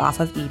thrive off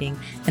of eating,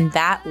 and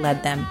that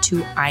led them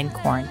to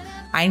einkorn.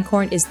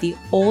 Einkorn is the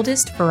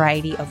oldest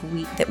variety of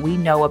wheat that we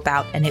know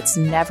about, and it's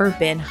never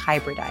been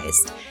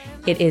hybridized.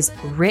 It is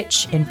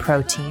rich in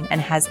protein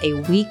and has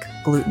a weak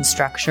gluten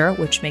structure,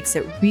 which makes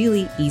it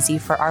really easy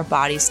for our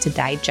bodies to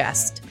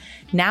digest.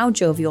 Now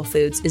Jovial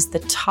Foods is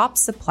the top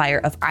supplier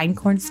of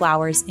einkorn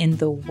flours in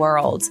the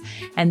world,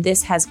 and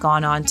this has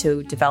gone on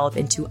to develop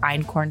into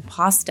einkorn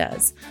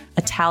pastas,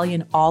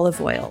 Italian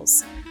olive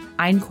oils,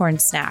 einkorn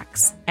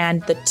snacks,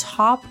 and the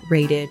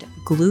top-rated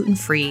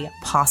gluten-free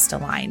pasta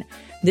line.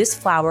 This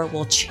flour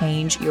will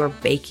change your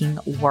baking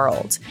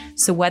world.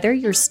 So whether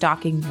you're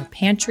stocking your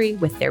pantry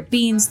with their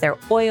beans, their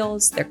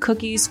oils, their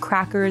cookies,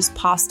 crackers,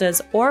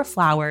 pastas, or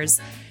flours,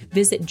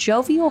 visit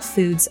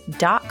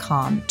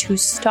jovialfoods.com to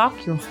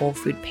stock your whole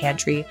food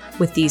pantry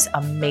with these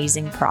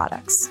amazing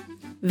products.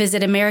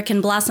 Visit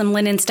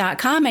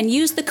AmericanBlossomLinens.com and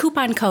use the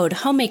coupon code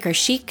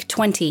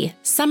HomemakerChic20.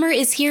 Summer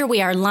is here. We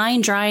are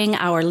line drying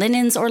our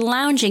linens or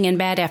lounging in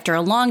bed after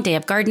a long day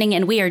of gardening,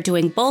 and we are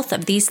doing both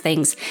of these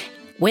things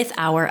with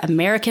our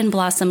American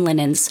Blossom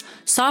linens.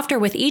 Softer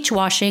with each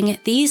washing,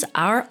 these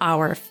are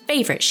our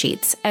favorite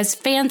sheets. As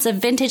fans of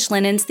vintage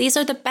linens, these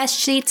are the best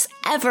sheets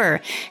ever.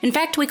 In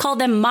fact, we call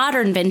them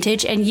modern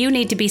vintage, and you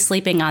need to be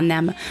sleeping on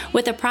them.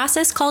 With a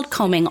process called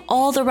combing,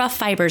 all the rough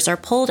fibers are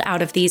pulled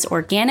out of these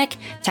organic,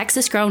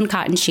 Texas-grown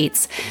cotton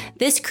sheets.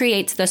 This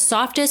creates the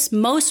softest,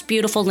 most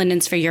beautiful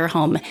linens for your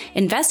home.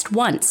 Invest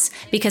once,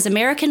 because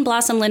American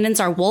Blossom linens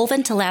are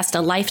woven to last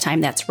a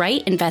lifetime. That's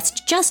right,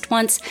 invest just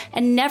once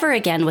and never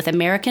again with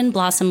American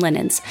Blossom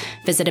linens.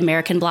 Visit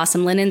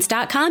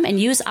AmericanBlossomLinens.com and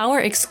use our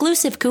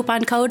exclusive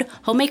coupon code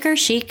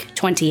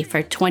HomemakerChic20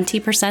 for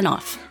 20%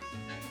 off.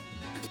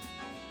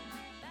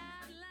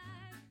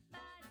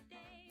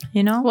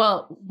 You know?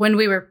 Well, when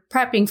we were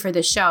prepping for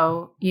the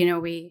show,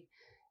 we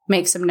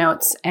make some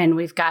notes, and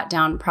we've got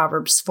down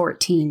Proverbs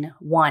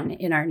 14:1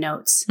 in our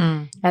notes.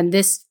 And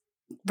this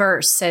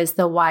verse says,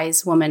 "The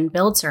wise woman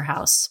builds her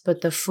house, but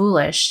the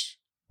foolish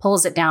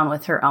pulls it down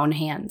with her own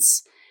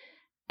hands."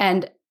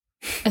 And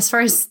as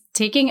far as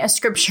taking a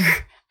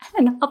scripture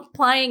and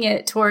applying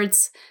it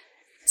towards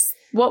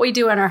what we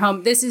do in our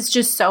home, this is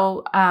just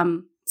so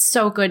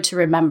good to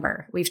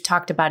remember. We've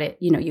talked about it,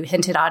 you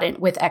hinted on it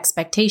with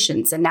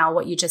expectations, and now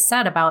what you just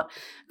said about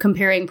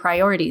comparing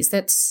priorities.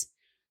 That's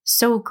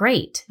so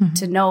great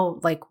to know,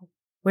 like,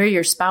 where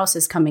your spouse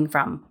is coming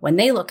from when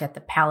they look at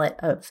the palette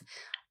of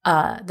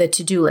the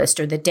to-do list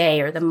or the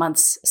day or the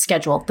month's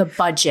schedule, the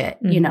budget.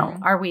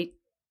 Are we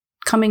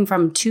coming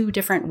from two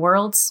different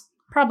worlds?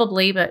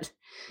 Probably, but,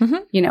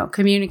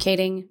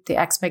 communicating the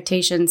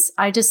expectations.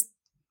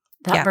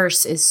 That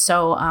verse is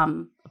so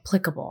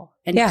applicable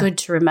and good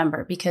to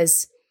remember,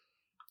 because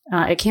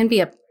it can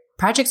be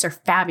projects are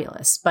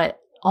fabulous, but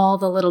all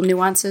the little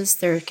nuances,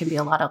 there can be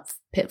a lot of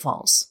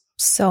pitfalls.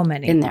 So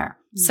many in there.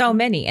 So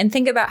many. And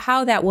think about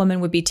how that woman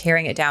would be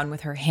tearing it down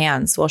with her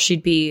hands. Well,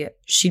 she'd be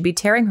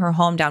tearing her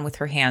home down with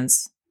her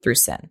hands through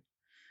sin.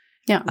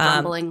 Yeah.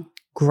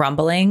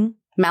 Grumbling.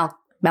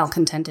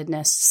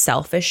 Malcontentedness.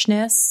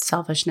 Selfishness.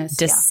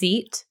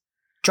 Deceit.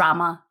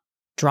 Drama.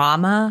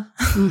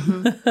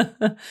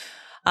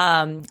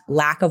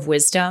 Lack of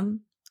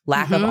wisdom.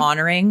 Lack of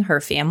honoring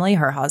her family,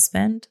 her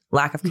husband.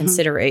 Lack of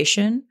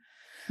consideration.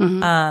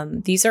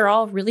 These are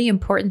all really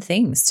important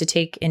things to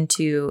take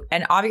into.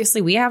 And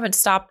obviously, we haven't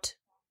stopped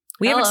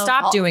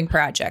doing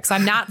projects.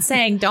 I'm not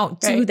saying don't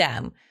do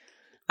them.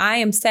 I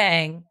am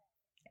saying,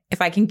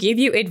 if I can give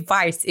you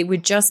advice, it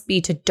would just be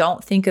to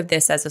don't think of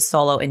this as a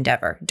solo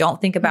endeavor. Don't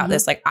think about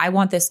this like, I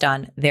want this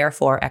done,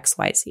 therefore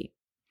XYZ.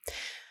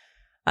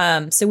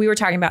 So we were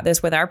talking about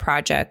this with our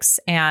projects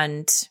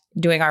and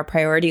doing our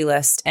priority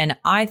list. And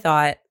I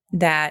thought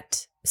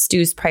that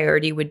Stu's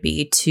priority would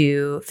be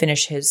to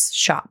finish his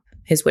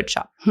wood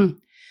shop,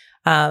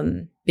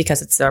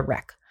 because it's a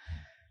wreck.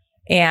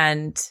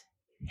 And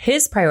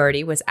his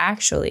priority was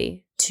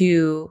actually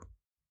to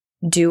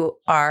do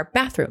our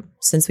bathroom.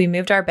 Since we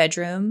moved our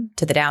bedroom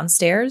to the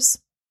downstairs,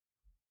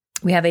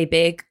 we have a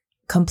big,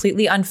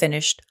 completely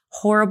unfinished,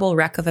 horrible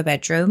wreck of a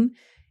bedroom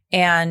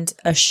and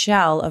a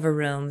shell of a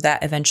room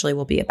that eventually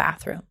will be a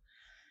bathroom.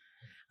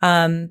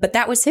 But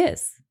that was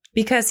his,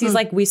 because he's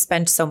like, we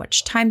spend so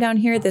much time down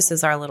here. This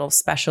is our little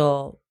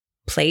special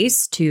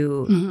place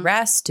to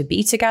rest, to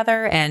be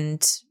together.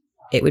 And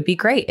it would be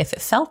great if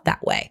it felt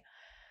that way.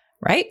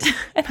 Right?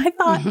 And I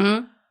thought,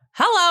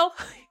 hello.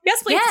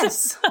 Yes, please.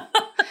 Yes.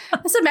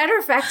 As a matter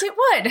of fact, it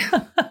would.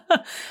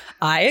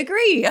 I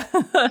agree.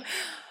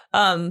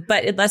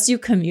 But unless you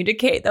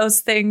communicate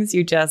those things,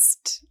 you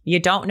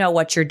don't know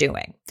what you're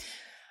doing.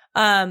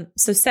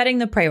 So setting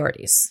the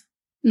priorities.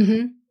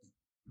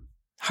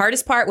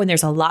 Hardest part when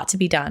there's a lot to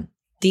be done.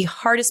 The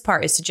hardest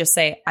part is to just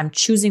say, I'm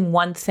choosing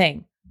one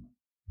thing.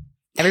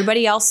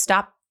 Everybody else,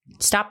 stop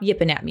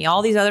yipping at me.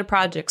 All these other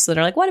projects that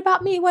are like, what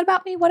about me? What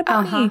about me? What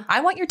about me?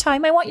 I want your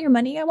time. I want your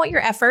money. I want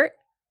your effort.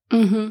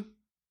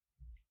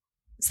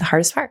 It's the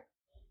hardest part.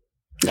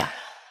 Yeah.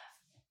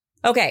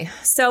 Okay.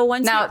 So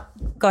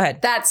go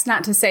ahead. That's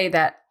not to say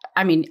that,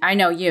 I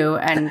know you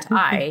and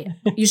I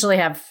usually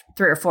have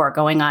 3 or 4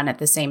 going on at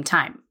the same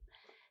time.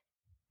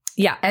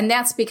 Yeah. And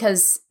that's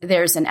because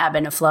there's an ebb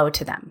and a flow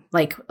to them.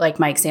 Like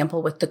my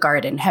example with the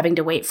garden, having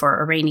to wait for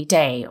a rainy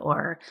day,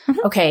 or,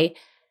 okay,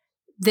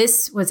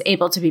 this was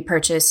able to be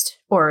purchased,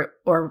 or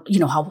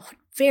how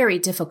very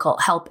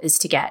difficult help is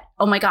to get.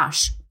 Oh my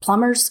gosh,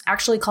 plumbers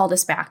actually called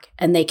us back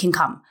and they can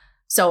come.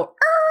 So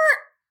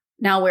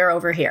now we're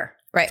over here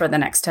for the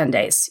next 10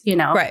 days,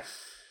 Right.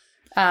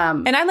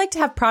 And I like to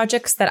have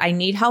projects that I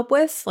need help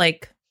with.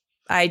 Like,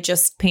 I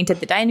just painted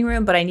the dining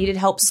room, but I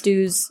needed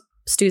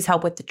Stu's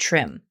help with the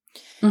trim.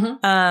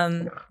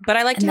 But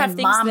I like to have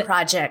things mom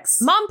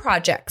projects. Mom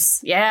projects.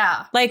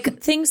 Yeah.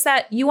 Like things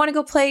that you want to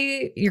go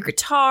play your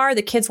guitar,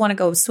 the kids want to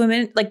go swim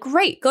in. Like,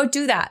 great, go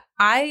do that.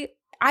 I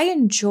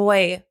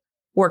enjoy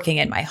working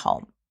in my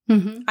home.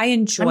 I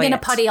enjoy I'm going to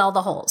it. putty all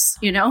the holes,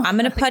 you know? I'm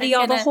going to putty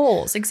all the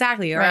holes.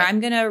 Exactly. Or Right. I'm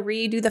going to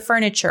redo the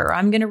furniture. Or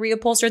I'm going to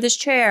reupholster this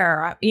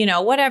chair, you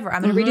know, whatever.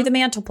 I'm going to redo the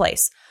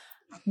mantelpiece,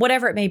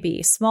 whatever it may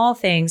be. Small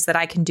things that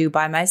I can do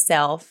by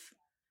myself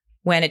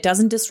when it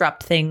doesn't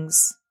disrupt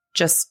things,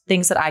 just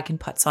things that I can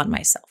putz on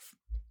myself.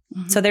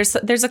 So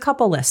there's a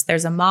couple lists.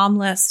 There's a mom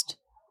list,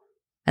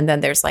 and then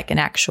there's like an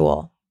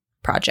actual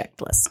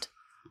project list.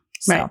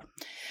 So,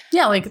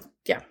 Right.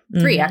 Yeah,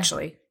 3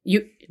 actually.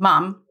 You,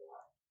 mom,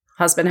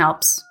 husband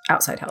helps,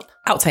 outside help.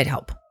 Outside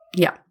help.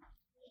 Yeah.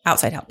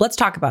 Outside help. Let's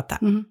talk about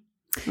that.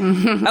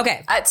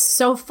 Okay. It's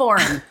so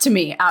foreign to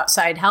me,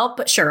 outside help,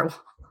 but sure.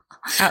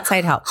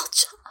 Outside help.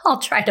 I'll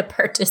try to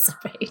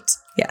participate.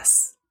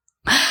 Yes.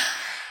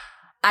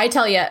 I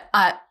tell you,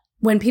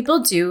 when people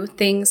do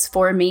things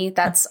for me,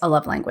 that's a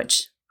love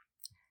language.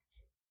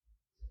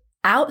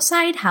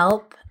 Outside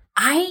help,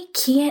 I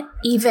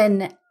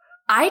don't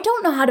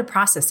know how to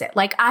process it.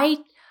 Like I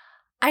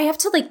have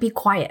to like be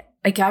quiet.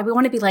 Like I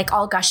want to be like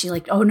all gushy,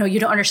 like, oh no, you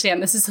don't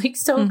understand. This is like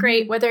so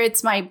great. Whether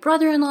it's my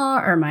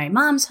brother-in-law or my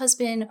mom's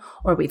husband,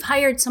 or we've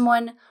hired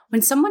someone.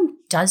 When someone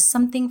does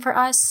something for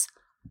us,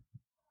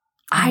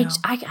 I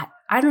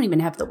don't even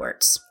have the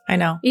words. I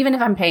know. Even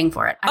if I'm paying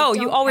for it.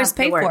 You always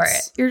pay for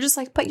it. You're just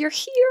like, but you're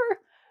here.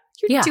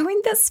 You're doing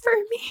this for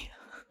me.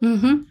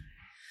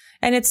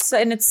 And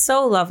it's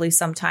so lovely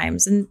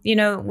sometimes. And, you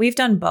know, we've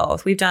done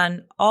both. We've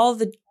done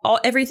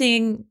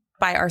everything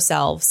by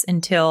ourselves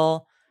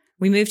until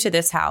we moved to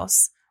this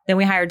house. Then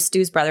we hired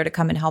Stu's brother to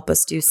come and help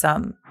us do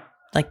some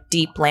like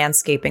deep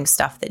landscaping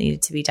stuff that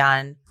needed to be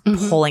done,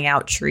 pulling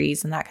out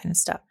trees and that kind of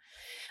stuff.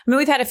 I mean,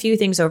 we've had a few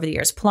things over the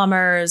years,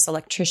 plumbers,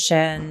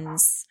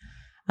 electricians.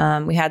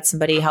 We had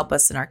somebody help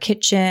us in our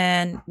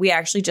kitchen. We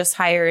actually just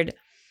hired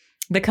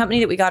the company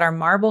that we got our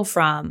marble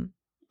from.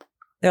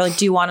 They're like,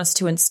 do you want us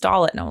to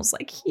install it? And I was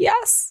like,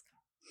 yes,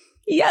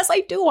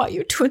 I do want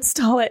you to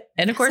install it.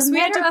 And of course, we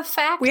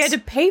had to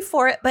pay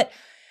for it. But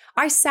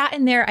I sat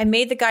in there. I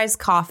made the guys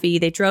coffee.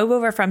 They drove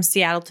over from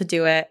Seattle to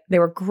do it. They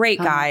were great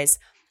guys.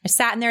 I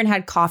sat in there and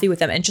had coffee with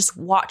them and just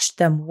watched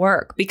them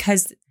work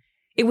because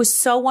it was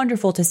so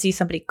wonderful to see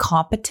somebody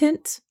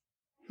competent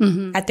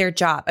at their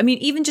job. I mean,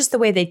 even just the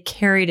way they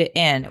carried it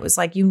in, it was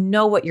like, you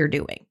know what you're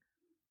doing.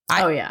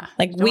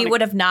 Like we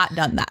would have not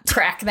done that.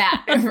 Crack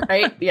that,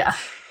 right? Yeah.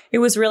 It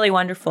was really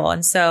wonderful.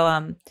 And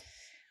so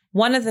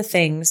one of the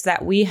things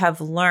that we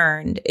have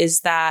learned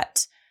is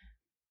that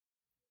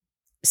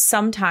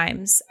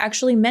sometimes,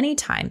 actually many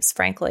times,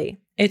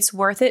 frankly, it's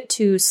worth it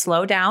to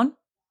slow down,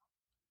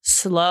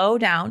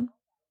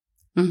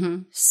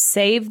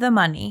 save the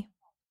money,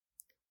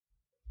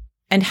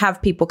 and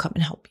have people come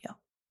and help you.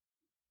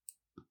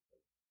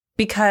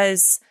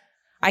 Because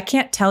I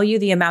can't tell you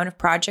the amount of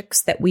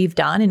projects that we've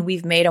done and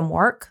we've made them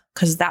work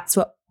because that's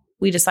what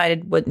we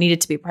decided what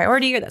needed to be a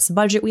priority, or that's the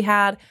budget we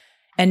had.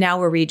 And now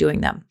we're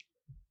redoing them.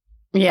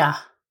 Yeah.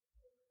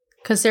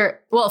 Because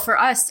for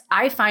us,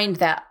 I find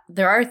that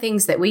there are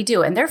things that we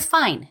do and they're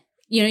fine.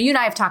 You know, you and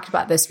I have talked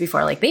about this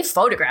before, like they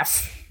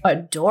photograph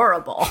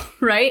adorable,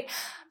 right?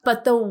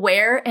 But the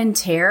wear and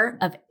tear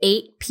of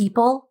 8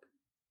 people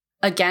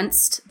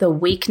against the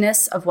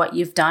weakness of what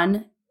you've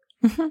done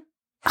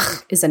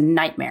is a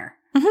nightmare.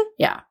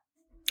 Yeah.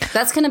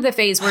 That's kind of the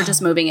phase we're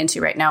just moving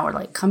into right now. We're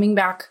like coming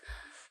back.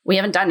 We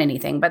haven't done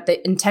anything, but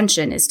the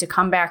intention is to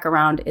come back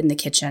around in the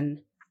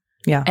kitchen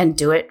and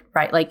do it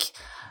right. Like,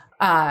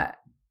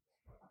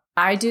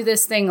 I do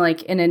this thing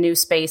like in a new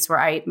space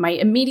where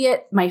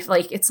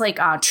it's like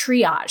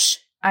triage.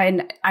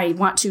 And I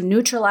want to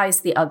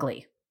neutralize the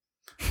ugly.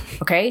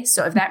 Okay.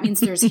 So if that means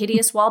there's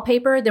hideous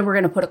wallpaper, then we're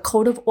going to put a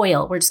coat of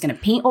oil. We're just going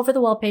to paint over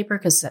the wallpaper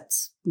because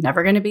that's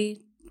never going to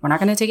be, we're not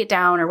going to take it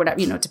down or whatever,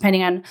 you know,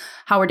 depending on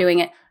how we're doing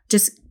it.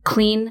 Just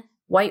clean,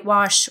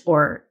 whitewash,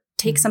 or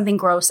take something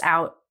gross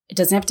out. It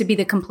doesn't have to be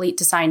the complete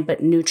design,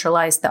 but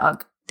neutralize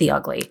the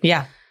ugly.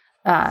 Yeah.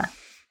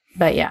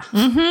 But yeah.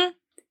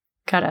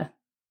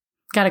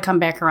 Gotta come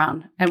back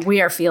around. And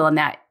we are feeling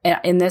that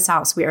in this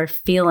house. We are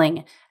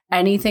feeling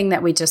anything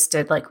that we just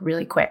did like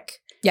really quick.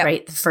 Yep.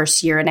 Right. The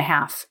first year and a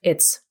half,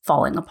 it's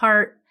falling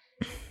apart.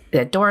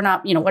 The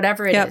doorknob, you know,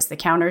 whatever it is, the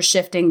counter's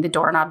shifting, the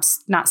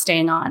doorknob's not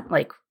staying on.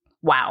 Like,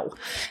 wow.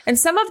 And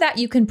some of that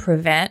you can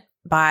prevent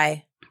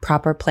by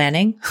proper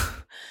planning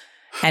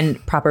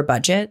and proper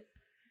budget.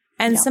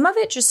 And some of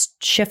it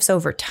just shifts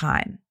over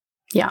time.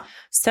 Yeah.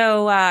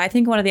 So I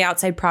think one of the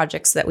outside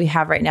projects that we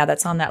have right now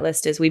that's on that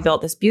list is we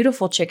built this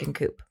beautiful chicken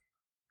coop.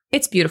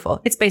 It's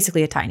beautiful. It's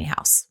basically a tiny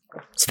house.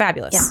 It's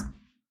fabulous. Yeah.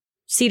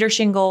 Cedar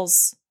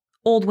shingles,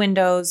 old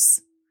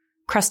windows,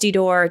 crusty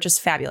door,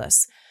 just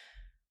fabulous.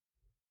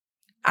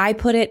 I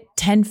put it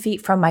 10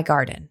 feet from my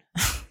garden.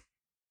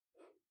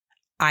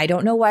 I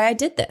don't know why I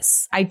did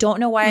this. I don't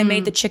know why I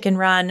made the chicken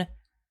run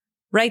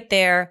right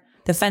there.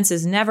 The fence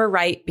is never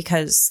right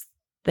because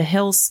the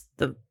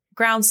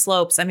ground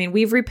slopes. I mean,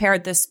 we've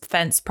repaired this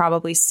fence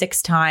probably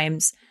 6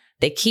 times.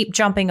 They keep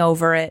jumping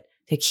over it.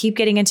 They keep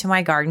getting into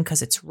my garden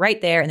because it's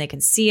right there and they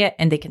can see it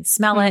and they can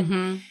smell it.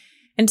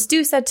 And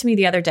Stu said to me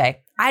the other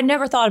day, I'd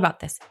never thought about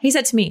this. He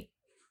said to me,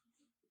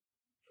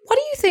 what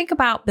do you think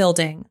about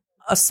building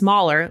a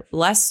smaller,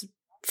 less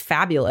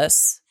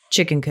fabulous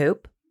chicken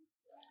coop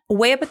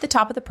way up at the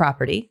top of the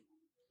property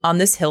on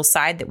this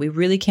hillside that we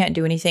really can't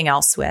do anything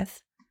else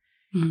with,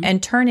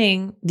 and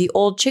turning the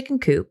old chicken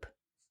coop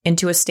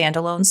into a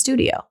standalone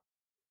studio?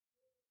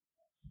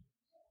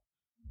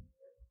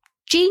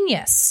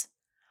 Genius.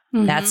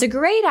 That's a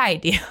great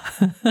idea.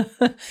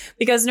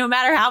 Because no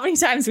matter how many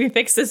times we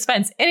fix this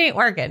fence, it ain't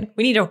working.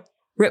 We need to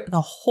rip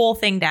the whole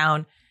thing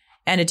down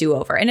and a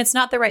do-over. And it's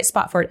not the right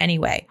spot for it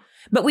anyway.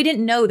 But we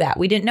didn't know that.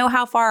 We didn't know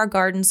how far our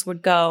gardens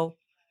would go.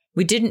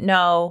 We didn't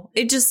know.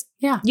 It just,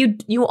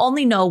 you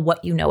only know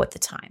what you know at the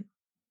time.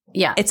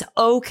 Yeah. It's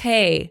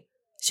okay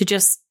to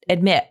just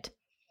admit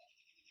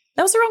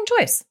that was the wrong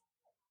choice.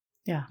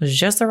 Yeah. It was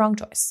just the wrong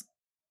choice.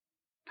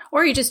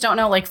 Or you just don't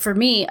know. Like for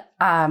me,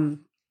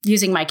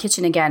 using my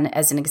kitchen again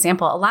as an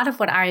example, a lot of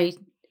what I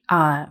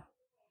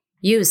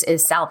use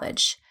is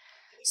salvage.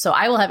 So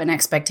I will have an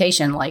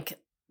expectation, like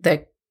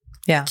the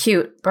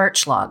cute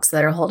birch logs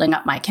that are holding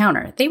up my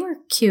counter. They were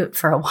cute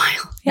for a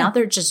while. Now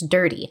they're just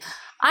dirty.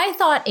 I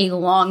thought a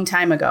long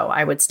time ago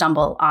I would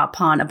stumble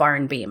upon a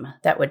barn beam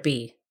that would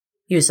be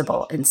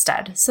usable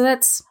instead. So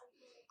that's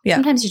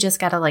sometimes you just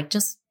got to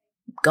just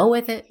go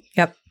with it.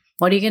 Yep.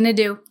 What are you going to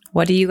do?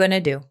 What are you going to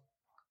do?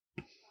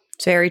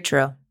 It's very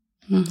true.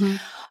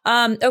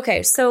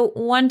 Okay. So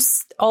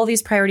once all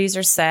these priorities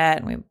are set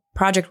and we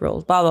project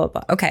rules, blah, blah,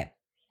 blah. Okay.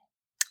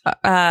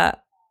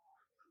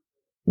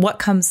 What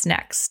comes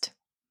next?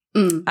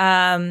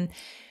 Again,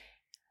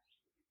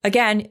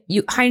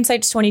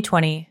 hindsight's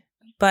 2020,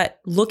 but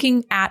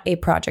looking at a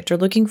project or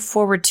looking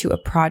forward to a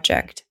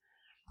project,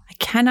 I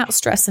cannot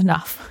stress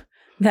enough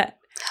that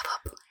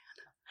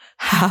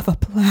have a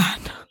plan.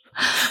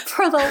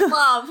 For the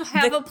love,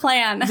 have a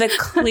plan. The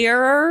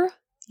clearer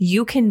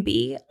you can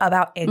be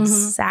about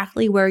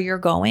exactly where you're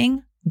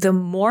going, the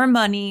more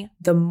money,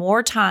 the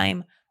more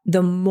time,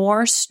 the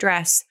more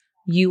stress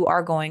you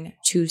are going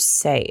to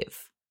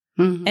save.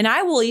 And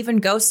I will even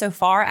go so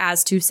far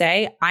as to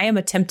say I am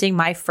attempting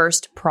my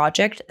first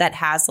project that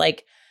has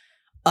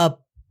a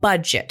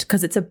budget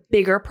because it's a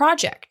bigger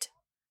project.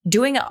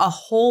 Doing a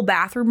whole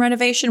bathroom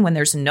renovation when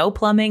there's no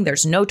plumbing,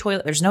 there's no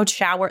toilet, there's no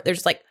shower,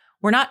 there's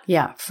we're not.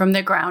 Yeah, from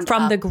the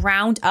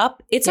ground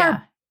up. It's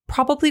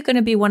probably going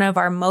to be one of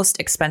our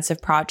most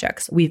expensive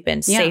projects. We've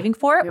been saving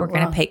for it. We're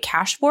going to pay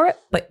cash for it.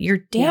 But you're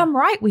damn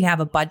right we have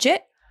a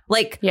budget.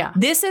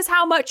 This is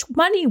how much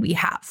money we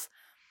have.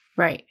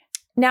 Right.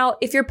 Now,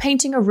 if you're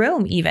painting a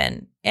room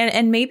even,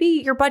 and maybe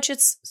your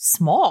budget's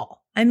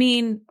small. I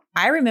mean,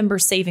 I remember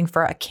saving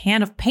for a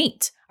can of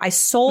paint. I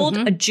sold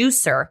a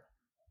juicer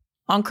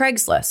on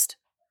Craigslist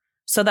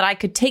so that I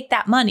could take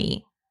that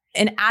money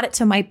and add it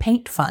to my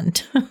paint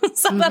fund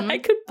so that I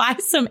could buy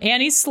some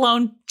Annie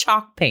Sloan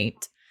chalk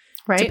paint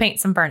to paint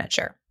some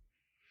furniture.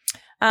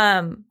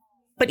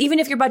 But even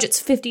if your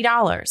budget's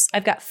 $50,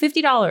 I've got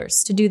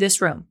 $50 to do this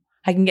room.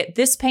 I can get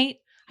this paint.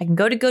 I can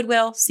go to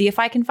Goodwill, see if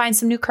I can find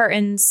some new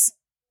curtains,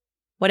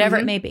 whatever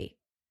it may be.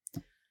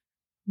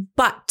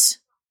 But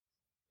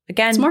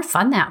again, it's more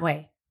fun that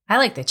way. I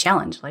like the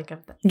challenge.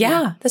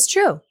 That's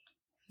true.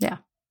 Yeah,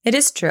 it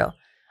is true.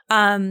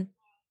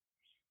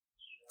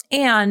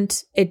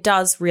 And it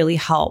does really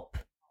help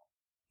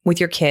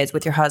with your kids,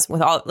 with your husband,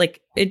 with all,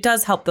 it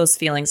does help those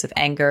feelings of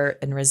anger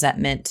and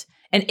resentment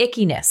and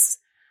ickiness.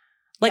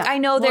 I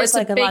know there's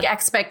a big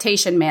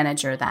expectation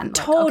manager then.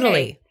 Totally.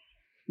 Okay,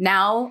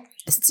 now,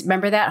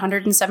 remember that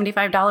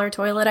 $175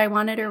 toilet I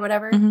wanted or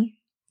whatever?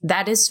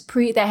 That has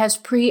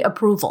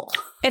pre-approval.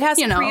 It has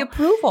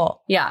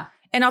pre-approval. Yeah.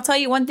 And I'll tell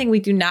you one thing we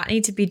do not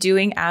need to be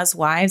doing as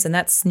wives, and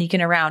that's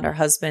sneaking around our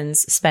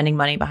husbands spending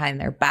money behind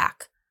their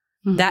back.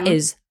 That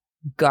is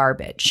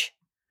garbage.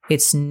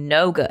 It's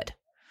no good.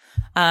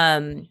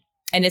 And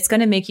it's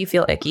going to make you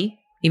feel icky.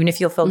 Even if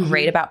you'll feel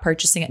great about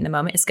purchasing it in the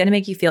moment, it's going to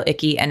make you feel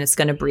icky, and it's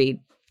going to breed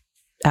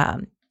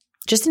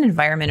just an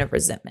environment of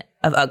resentment,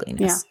 of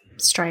ugliness. Yeah.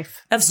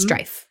 Strife. Of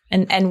strife.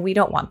 And we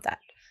don't want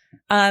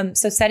that.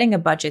 So setting a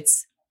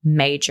budget's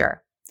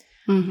major.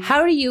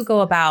 How do you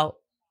go about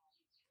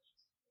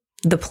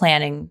the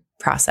planning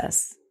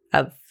process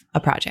of a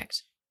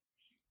project?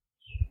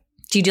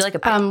 Do you do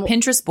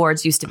Pinterest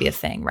boards used to be a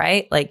thing,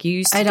 right? You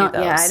used to do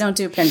those. Yeah, I don't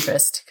do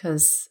Pinterest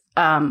because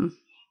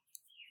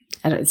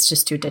it's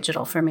just too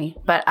digital for me.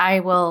 But I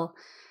will,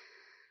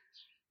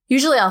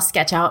 usually I'll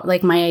sketch out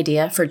my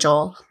idea for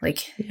Joel.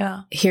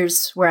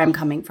 Here's where I'm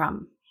coming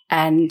from.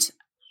 And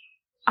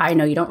I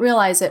know you don't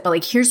realize it,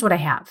 but here's what I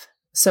have.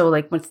 So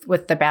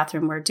with the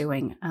bathroom we're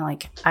doing,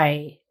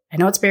 I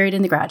know it's buried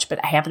in the garage, but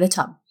I have the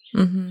tub.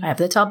 I have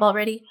the tub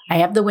already. I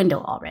have the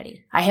window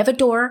already. I have a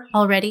door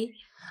already.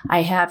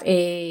 I have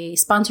a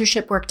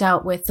sponsorship worked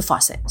out with the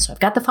faucet. So I've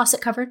got the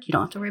faucet covered. You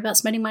don't have to worry about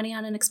spending money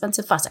on an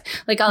expensive faucet.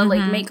 I'll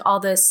make all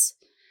this.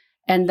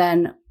 And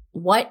then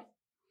what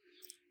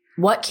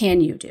what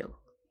can you do?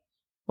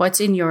 What's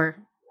in your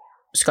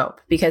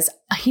scope? Because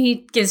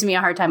he gives me a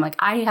hard time. Like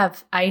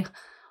I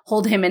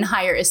hold him in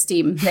higher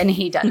esteem than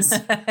he does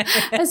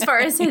as far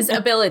as his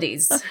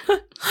abilities.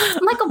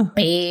 I'm like, oh,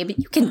 babe,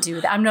 you can do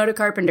that. I'm not a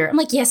carpenter. I'm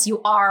like, yes,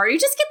 you are. You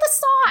just get the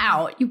saw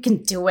out. You can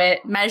do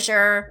it.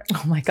 Measure.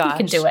 Oh my gosh. You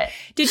can do it.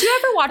 Did you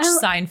ever watch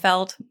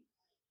Seinfeld?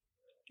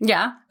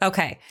 Yeah.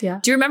 Okay. Yeah.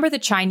 Do you remember the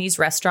Chinese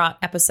restaurant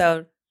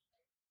episode?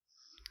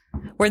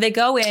 Where they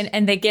go in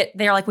and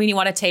they're like, we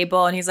want a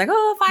table. And he's like,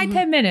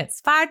 10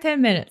 minutes, 10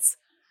 minutes.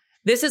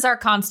 This is our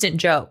constant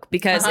joke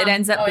because it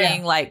ends up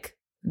being like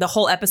the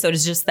whole episode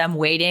is just them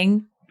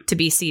waiting to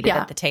be seated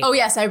at the table. Oh,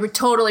 yes. I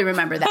totally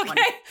remember that one.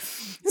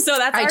 So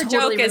that's our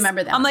joke.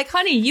 Remember that I'm like,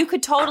 honey, you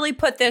could totally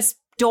put this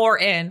door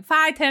in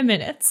 5-10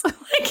 minutes. Like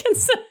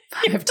it's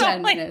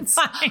 5-10 minutes.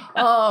 Fine.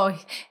 Oh,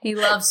 he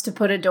loves to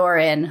put a door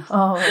in.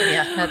 Oh,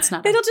 yeah. That's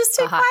not. It'll just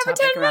take 5 or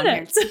 10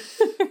 minutes.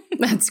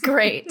 That's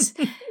great.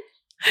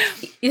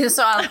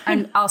 So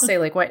I'll say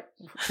like, what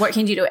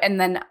can you do? And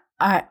then,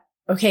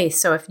 okay,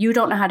 so if you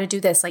don't know how to do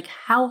this, like,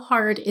 how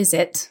hard is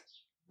it?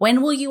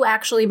 When will you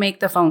actually make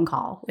the phone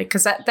call? Like,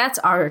 because that's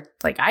our,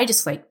 like, I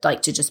just like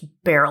to just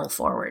barrel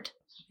forward.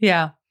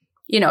 Yeah.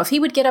 You know, if he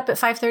would get up at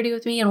 5:30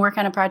 with me and work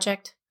on a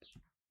project,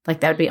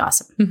 like, that would be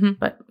awesome. Mm-hmm.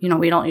 But, you know,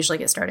 we don't usually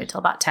get started till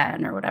about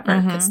 10 or whatever.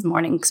 Because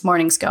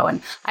mornings go.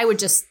 And I would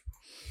just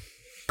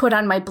put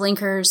on my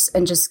blinkers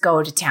and just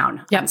go to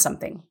town on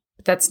something.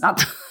 But that's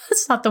not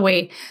the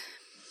way.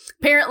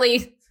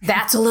 Apparently,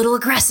 that's a little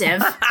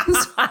aggressive.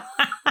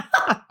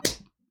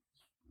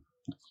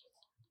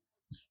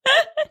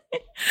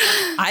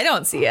 I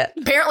don't see it.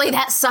 Apparently,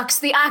 that sucks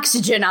the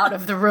oxygen out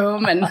of the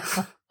room, and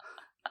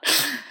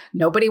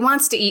nobody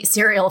wants to eat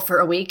cereal for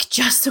a week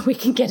just so we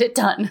can get it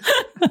done.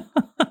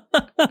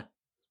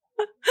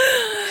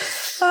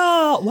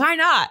 Oh, why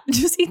not?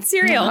 Just eat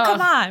cereal.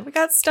 Come on. We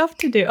got stuff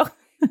to do.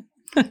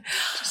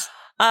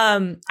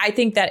 I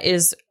think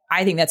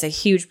that's a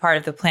huge part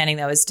of the planning,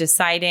 though, is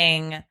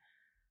deciding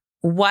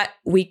what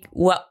we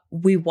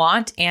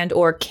want and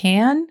or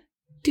can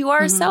do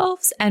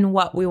ourselves and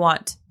what we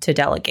want to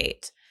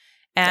delegate.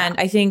 And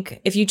I think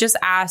if you just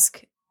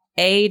ask,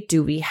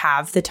 do we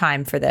have the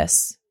time for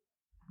this?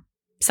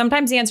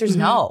 Sometimes the answer is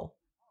no.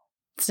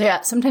 So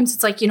yeah, sometimes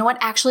it's like, you know what?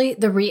 Actually,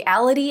 the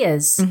reality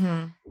is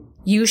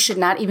you should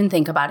not even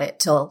think about it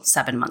till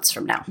 7 months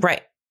from now.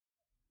 Right.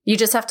 You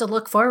just have to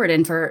look forward.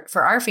 And for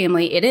our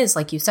family, it is,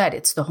 like you said,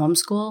 it's the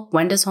homeschool.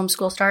 When does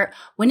homeschool start?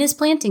 When is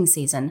planting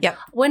season? Yep.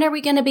 When are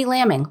we going to be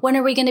lambing? When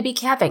are we going to be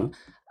calving?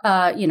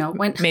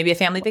 When maybe a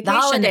family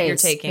vacation holidays, that you're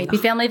taking. Maybe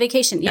family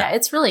vacation. Yeah,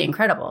 it's really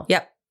incredible.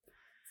 Yep.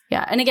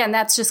 Yeah. And again,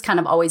 that's just kind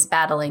of always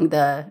battling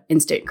the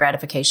instant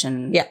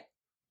gratification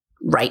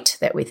right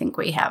that we think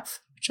we have,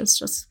 which is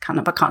just kind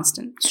of a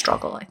constant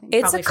struggle, I think.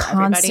 It's a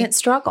constant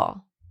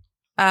struggle.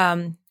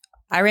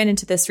 I ran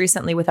into this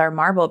recently with our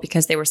marble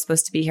because they were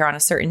supposed to be here on a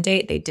certain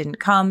date. They didn't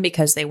come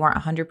because they weren't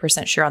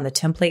 100% sure on the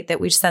template that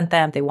we sent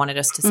them. They wanted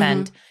us to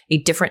send a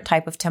different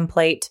type of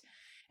template.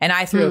 And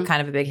I threw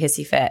kind of a big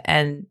hissy fit.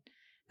 And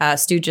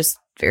Stu just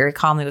very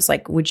calmly was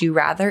like, would you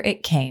rather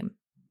it came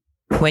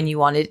when you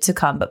wanted it to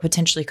come, but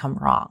potentially come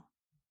wrong?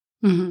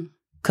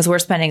 Because we're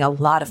spending a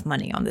lot of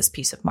money on this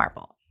piece of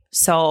marble.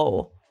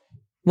 So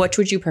which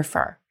would you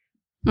prefer?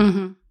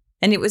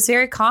 And it was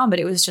very calm, but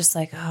it was just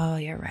like, oh,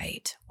 you're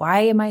right.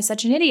 Why am I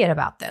such an idiot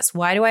about this?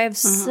 Why do I have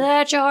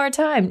such a hard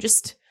time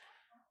just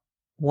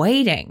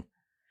waiting?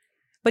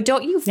 But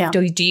do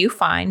you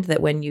find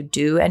that when you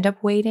do end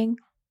up waiting,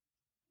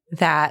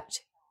 that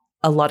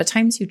a lot of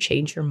times you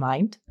change your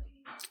mind?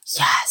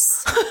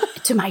 Yes.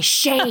 To my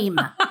shame.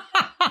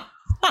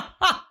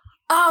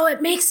 Oh,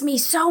 it makes me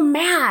so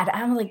mad.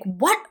 I'm like,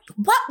 what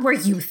were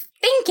you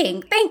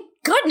thinking? Thank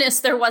goodness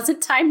there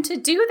wasn't time to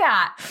do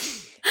that.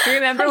 Do you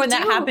remember when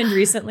that happened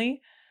recently?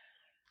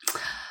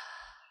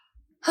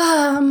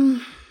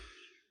 Not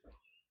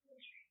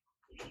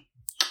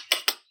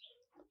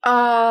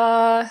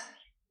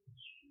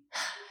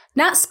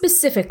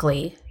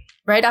specifically,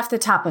 right off the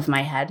top of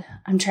my head.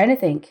 I'm trying to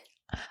think.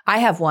 I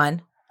have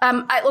one.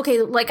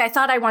 I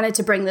thought I wanted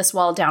to bring this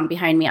wall down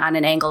behind me on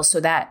an angle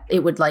so that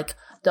it would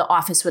the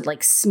office would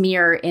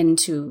smear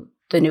into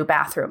the new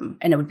bathroom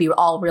and it would be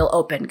all real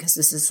open because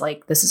this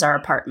is our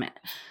apartment.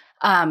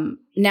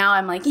 Now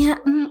I'm like,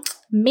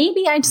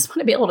 maybe I just want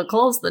to be able to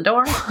close the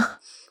door.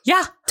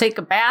 Take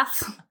a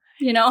bath,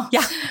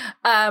 Yeah.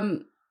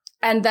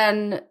 And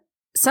then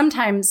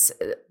sometimes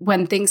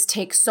when things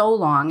take so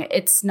long,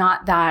 it's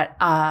not that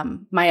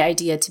my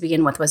idea to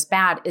begin with was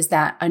bad, is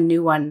that a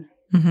new one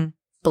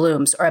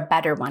blooms or a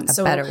better one.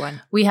 A better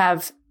one. We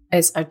have,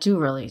 it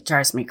really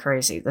drives me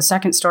crazy. The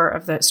second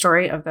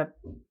story of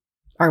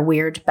our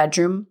weird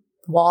bedroom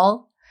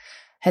wall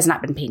has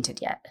not been painted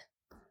yet.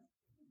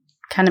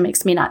 Kind of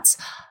makes me nuts.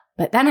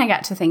 But then I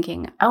got to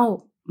thinking,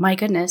 oh my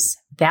goodness,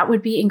 that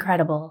would be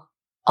incredible.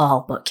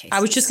 All bookcases.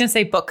 I was just going to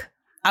say book.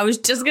 I was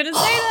just going to say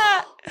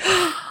that.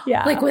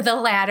 Yeah. With a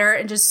ladder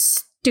and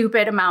just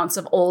stupid amounts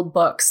of old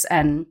books.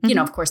 And,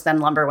 of course, then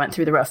lumber went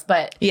through the roof.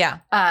 But yeah.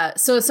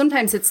 So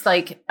sometimes it's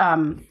I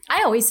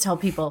always tell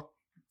people,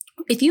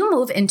 if you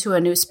move into a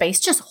new space,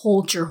 just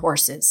hold your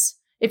horses.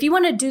 If you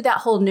want to do that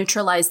whole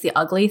neutralize the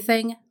ugly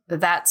thing,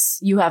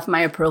 you have my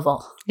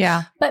approval.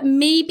 Yeah. But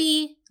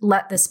maybe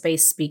let the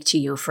space speak to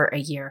you for a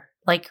year,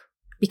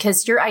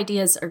 because your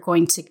ideas are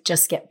going to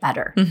just get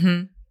better.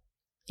 Mm-hmm.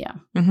 Yeah.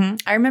 Mm-hmm.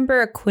 I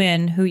remember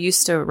Quinn, who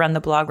used to run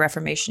the blog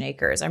Reformation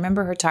Acres. I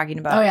remember her talking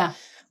about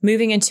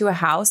moving into a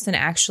house and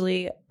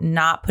actually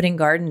not putting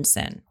gardens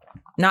in,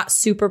 not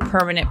super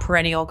permanent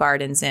perennial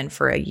gardens in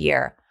for a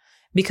year.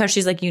 Because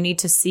she's like, you need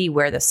to see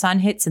where the sun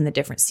hits in the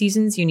different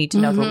seasons. You need to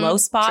know the low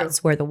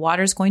spots where the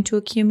water's going to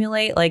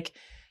accumulate. Like,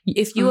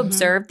 if you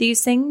observe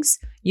these things,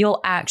 you'll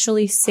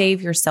actually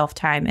save yourself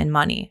time and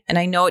money. And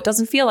I know it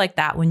doesn't feel like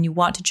that when you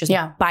want to just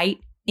bite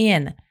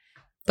in,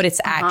 but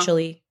it's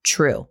actually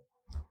true.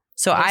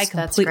 So I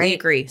completely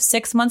agree.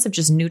 6 months of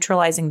just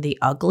neutralizing the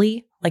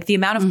ugly, like the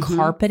amount of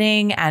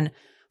carpeting and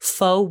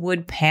faux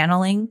wood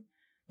paneling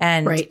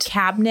and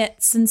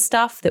cabinets and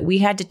stuff that we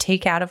had to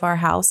take out of our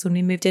house when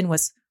we moved in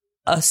was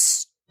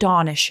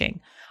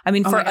astonishing. I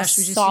mean, for a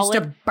solid,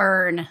 used to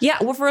burn. Yeah,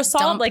 well, for a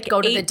solid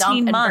go to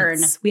 18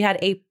 months, we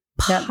had a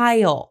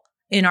pile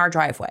in our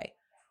driveway.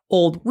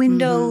 Old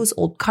windows,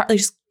 old car,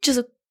 just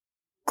a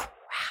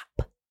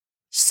crap.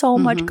 So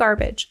much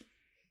garbage.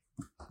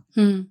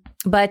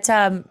 But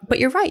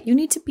you're right. You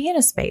need to be in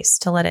a space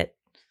to let it,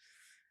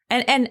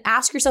 and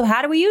ask yourself,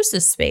 how do we use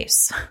this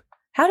space?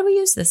 How do we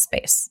use this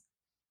space?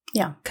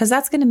 Yeah, because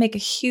that's going to make a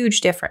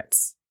huge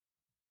difference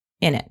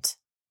in it.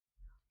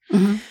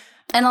 Mm-hmm.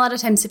 And a lot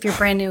of times, if you're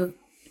brand new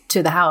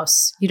to the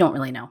house, you don't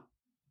really know.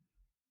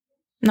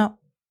 No.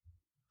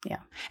 Yeah.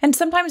 And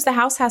sometimes the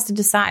house has to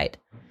decide.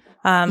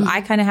 I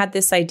kind of had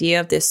this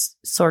idea of this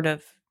sort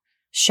of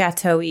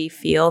chateau-y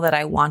feel that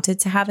I wanted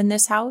to have in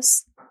this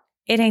house.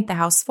 It ain't the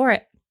house for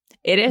it.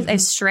 It is a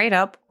straight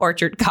up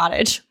orchard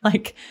cottage.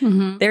 Like,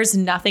 there's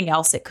nothing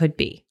else it could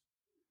be.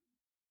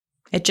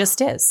 It just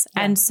is.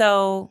 Yeah. And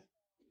so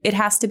it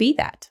has to be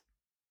that.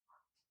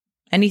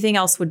 Anything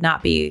else would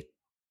not be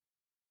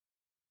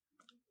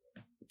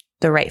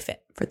the right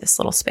fit for this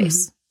little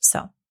space.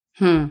 So,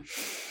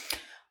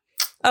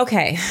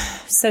 okay.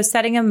 So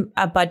setting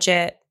a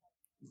budget,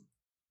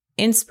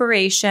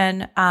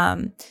 inspiration.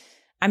 I'm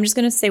just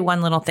going to say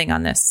one little thing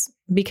on this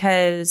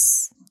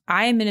because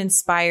I am an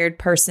inspired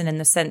person in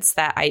the sense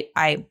that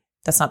I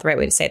that's not the right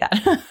way to say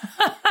that.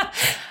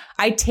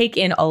 I take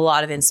in a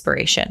lot of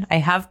inspiration. I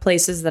have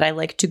places that I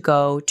like to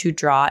go to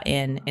draw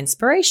in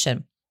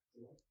inspiration.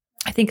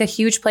 I think a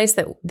huge place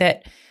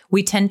that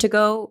we tend to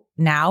go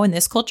now in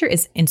this culture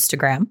is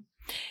Instagram.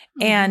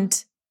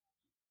 And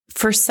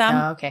for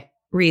some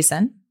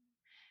reason,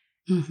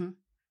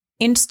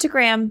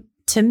 Instagram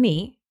to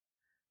me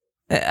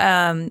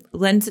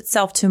lends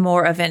itself to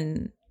more of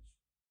an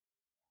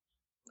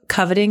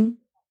coveting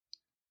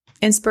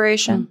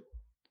inspiration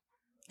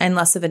and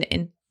less of an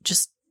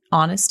just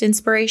honest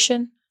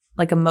inspiration,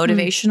 like a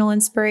motivational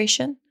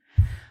inspiration.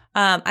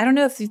 I don't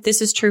know if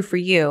this is true for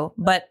you,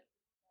 but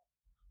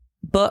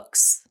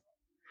books,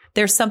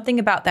 there's something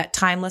about that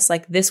timeless,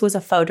 like this was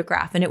a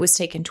photograph and it was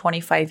taken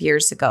 25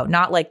 years ago,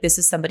 not like this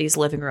is somebody's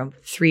living room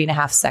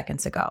 3.5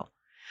 seconds ago.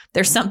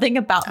 There's something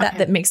about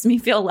that makes me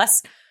feel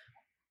less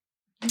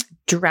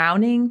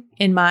drowning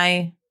in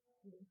my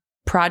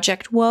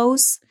project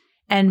woes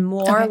and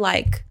more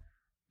like,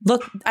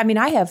 look, I mean,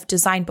 I have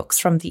design books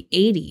from the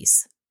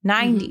 80s,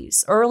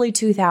 90s, early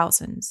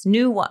 2000s,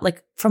 new one,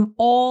 like from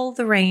all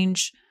the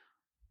range,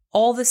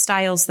 all the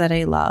styles that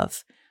I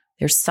love.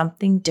 There's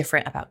something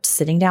different about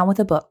sitting down with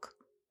a book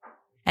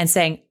and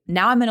saying,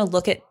 now I'm going to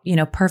look at,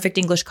 Perfect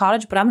English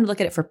Cottage, but I'm going to look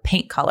at it for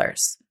paint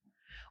colors.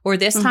 Or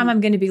this time I'm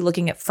going to be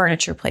looking at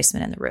furniture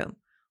placement in the room.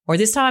 Or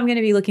this time I'm going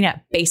to be looking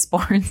at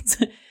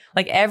baseboards.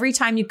 Like every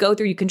time you go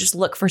through, you can just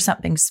look for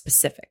something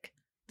specific.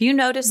 Do you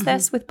notice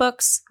this with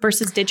books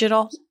versus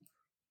digital?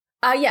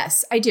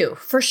 Yes, I do.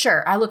 For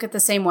sure. I look at the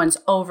same ones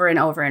over and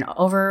over and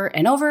over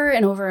and over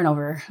and over and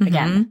over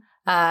again.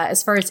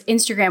 As far as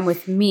Instagram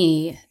with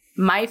me,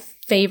 my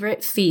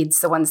favorite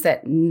feeds, the ones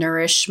that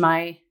nourish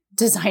my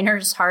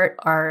designer's heart,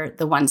 are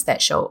the ones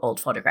that show old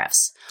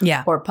photographs.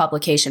 Yeah. Or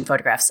publication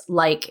photographs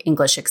like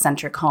English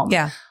Eccentric Home.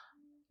 Yeah.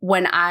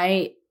 When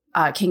I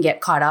can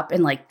get caught up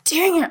in like,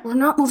 dang it, we're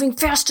not moving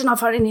fast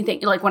enough on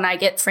anything. Like when I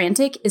get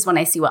frantic is when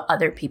I see what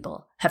other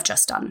people have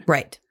just done.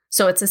 Right.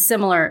 So it's a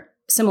similar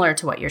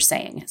to what you're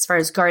saying. As far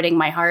as guarding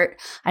my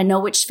heart, I know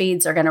which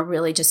feeds are going to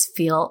really just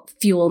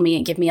fuel me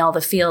and give me all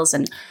the feels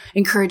and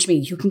encourage me.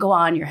 You can go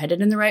on. You're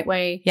headed in the right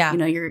way. Yeah.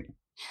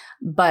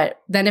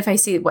 But then if I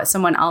see what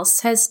someone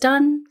else has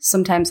done,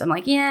 sometimes I'm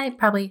like, yeah, I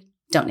probably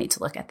don't need to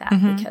look at that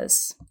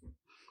because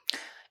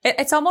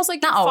it's almost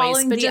like not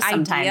always, but just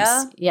idea.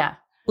 Sometimes. Yeah.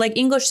 Like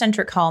English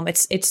Centric Home,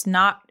 it's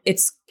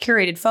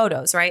curated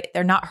photos, right?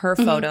 They're not her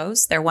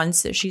photos. They're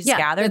ones that she's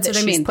gathered, that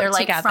she's put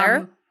together.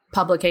 From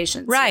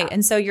publications. Right. Yeah.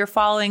 And so you're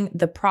following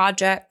the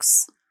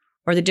projects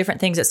or the different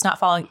things. It's not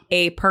following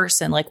a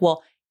person. Like,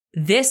 well,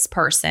 this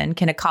person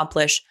can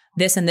accomplish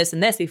this and this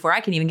and this before I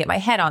can even get my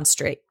head on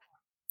straight.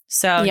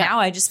 So now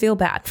I just feel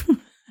bad.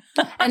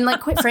 And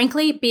like, quite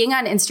frankly, being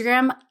on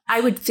Instagram,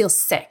 I would feel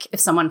sick if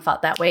someone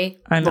felt that way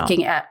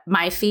looking at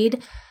my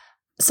feed.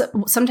 So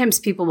sometimes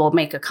people will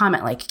make a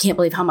comment like, I can't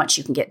believe how much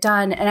you can get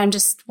done. And I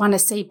just want to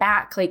say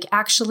back, like,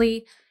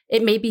 actually,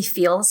 it maybe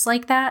feels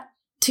like that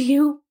to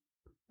you.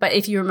 But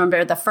if you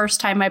remember, the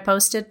first time I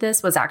posted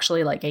this was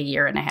actually like 1.5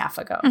 years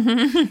ago.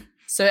 Mm-hmm.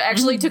 So it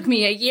actually took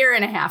me 1.5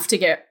 years to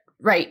get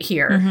right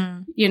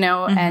here, you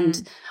know,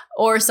 and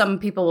or some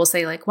people will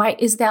say like, why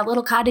is that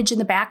little cottage in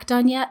the back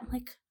done yet? I'm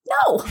like,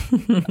 no,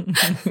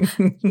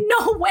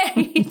 no way.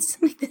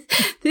 It's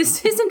like,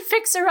 this isn't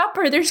Fixer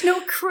Upper. There's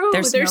no crew.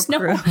 There's no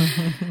crew.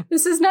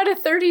 This is not a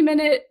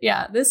 30-minute.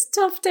 Yeah, this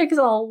stuff takes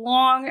a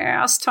long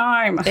ass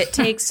time. It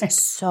takes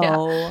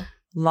so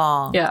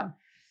long. Yeah.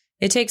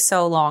 It takes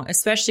so long,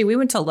 especially we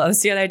went to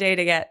Lowe's the other day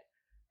to get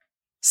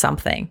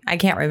something. I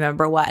can't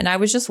remember what. And I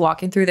was just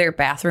walking through their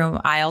bathroom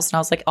aisles and I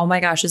was like, oh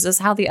my gosh, is this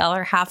how the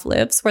other half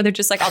lives? Where they're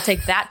just like, I'll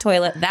take that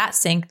toilet, that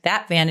sink,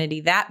 that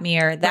vanity, that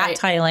mirror, that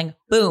tiling,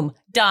 boom,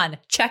 done,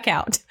 check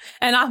out.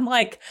 And I'm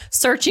like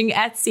searching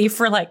Etsy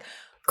for like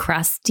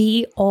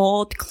crusty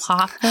old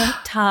cloth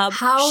tub.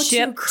 How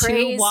to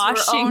craze your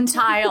own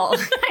tile.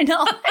 I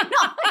know.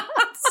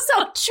 It's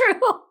so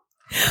true.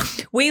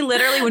 We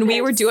literally, when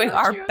we were doing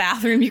our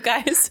bathroom, you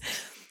guys,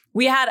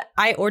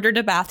 I ordered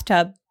a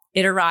bathtub.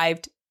 It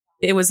arrived.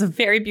 It was a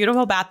very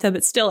beautiful bathtub.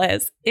 It still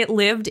is. It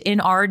lived in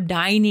our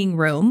dining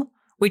room,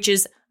 which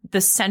is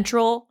the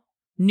central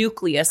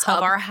nucleus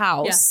of our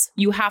house.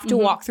 Yeah. You have to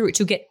walk through it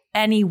to get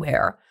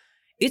anywhere.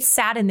 It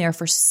sat in there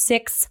for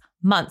 6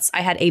 months.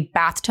 I had a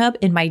bathtub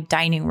in my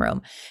dining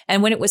room.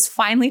 And when it was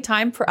finally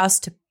time for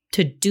us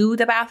to do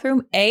the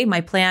bathroom,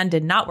 my plan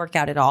did not work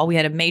out at all. We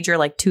had a major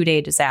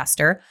 2-day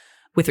disaster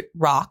with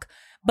rock.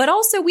 But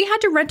also we had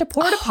to rent a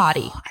porta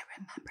potty. I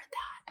remember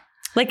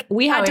that.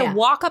 We had to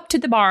walk up to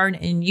the barn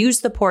and use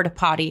the porta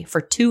potty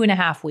for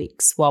 2.5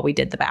 weeks while we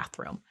did the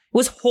bathroom. It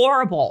was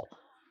horrible.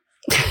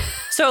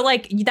 So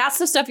that's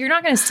the stuff you're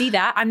not going to see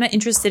that. I'm not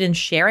interested in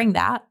sharing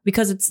that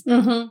because it's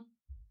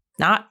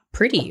not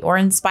pretty or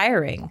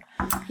inspiring.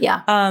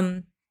 Yeah.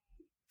 And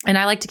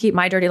I like to keep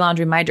my dirty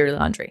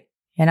laundry,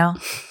 you know?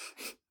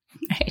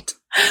 Right.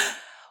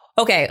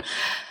 Okay.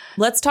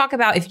 Let's talk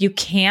about if you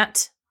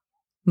can't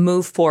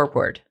move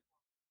forward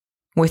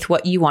with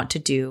what you want to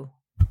do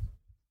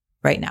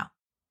right now.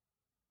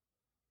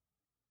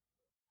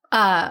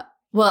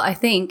 Well, I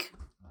think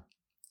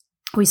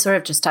we sort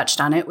of just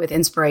touched on it with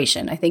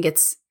inspiration. I think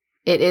it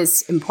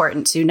is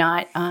important to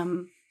not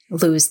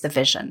lose the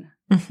vision.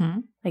 Mm-hmm.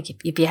 Like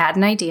if you had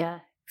an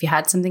idea, if you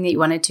had something that you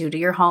wanted to do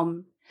your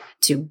home,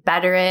 to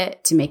better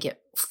it, to make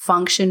it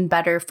function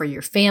better for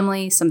your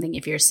family, something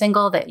if you're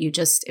single that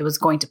it was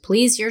going to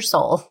please your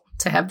soul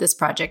to have this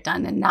project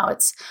done, and now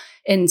it's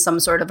in some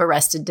sort of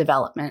arrested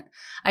development.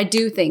 I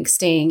do think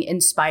staying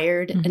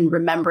inspired and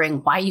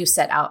remembering why you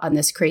set out on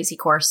this crazy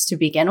course to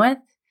begin with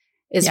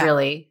is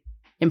really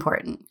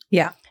important.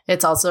 Yeah.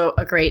 It's also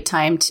a great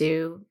time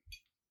to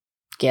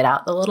get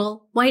out the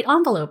little white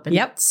envelope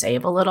and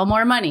save a little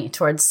more money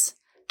towards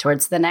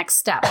the next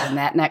step. And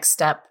that next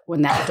step,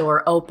 when that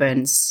door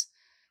opens,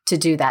 to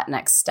do that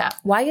next step.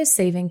 Why is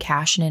saving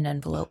cash in an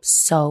envelope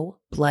so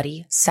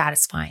bloody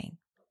satisfying?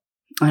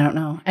 I don't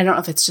know. I don't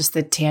know if it's just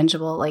the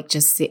tangible,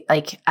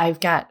 I've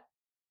got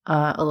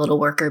a little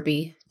worker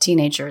bee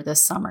teenager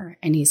this summer,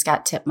 and he's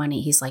got tip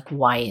money. He's like,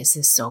 why is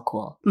this so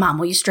cool? Mom,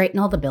 will you straighten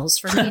all the bills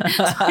for me?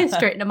 So I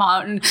straightened them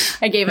out, and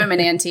I gave him an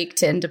antique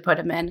tin to put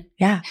him in.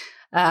 Yeah.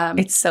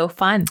 It's so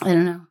fun. I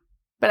don't know.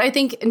 But I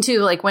think, and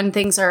too, when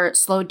things are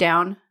slowed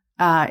down,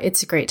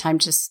 it's a great time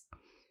to just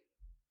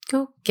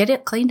go get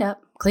it cleaned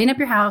up. Clean up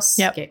your house,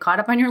 get caught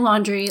up on your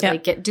laundry,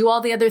 do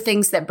all the other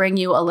things that bring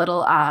you a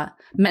little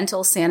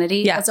mental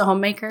sanity as a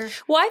homemaker.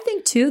 Well, I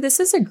think too, this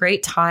is a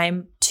great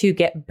time to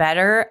get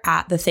better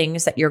at the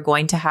things that you're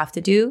going to have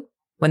to do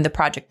when the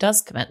project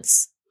does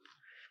commence.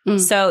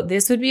 So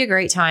this would be a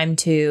great time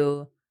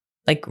to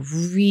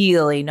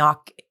really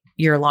knock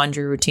your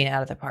laundry routine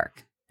out of the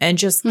park and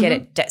just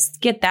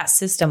get that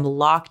system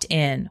locked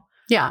in.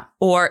 Yeah.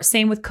 Or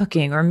same with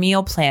cooking or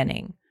meal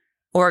planning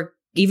or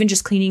even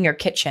just cleaning your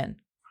kitchen.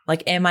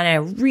 Am I in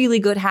a really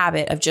good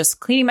habit of just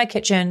cleaning my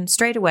kitchen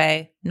straight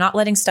away, not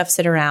letting stuff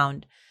sit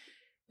around?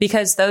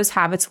 Because those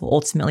habits will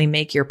ultimately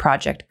make your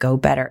project go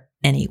better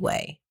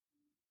anyway.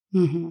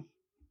 Mm-hmm.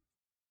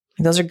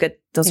 Those are good.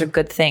 Those are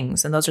good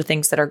things. And those are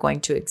things that are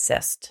going to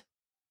exist.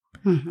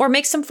 Mm-hmm. Or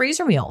make some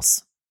freezer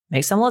meals.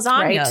 Make some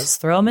lasagnas.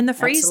 Throw them in the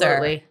freezer.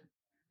 Absolutely.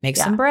 Make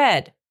some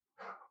bread.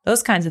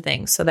 Those kinds of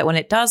things. So that when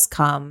it does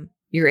come,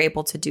 you're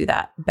able to do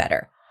that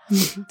better.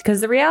 Mm-hmm.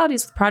 Because the reality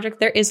is with the project,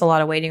 there is a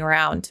lot of waiting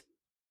around.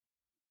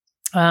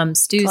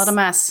 Stu's, a lot of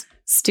mess.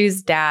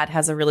 Stu's dad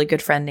has a really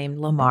good friend named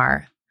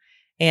Lamar.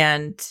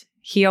 And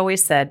he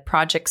always said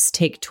projects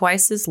take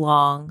twice as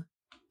long,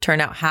 turn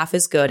out half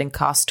as good, and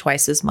cost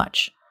twice as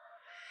much.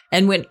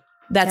 And when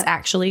that's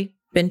actually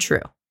been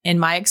true in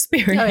my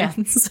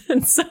experience.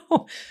 And so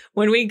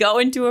when we go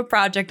into a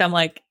project, I'm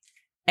like,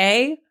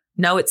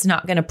 no, it's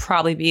not going to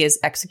probably be as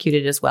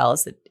executed as well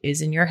as it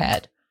is in your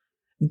head.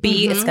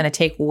 B, it's going to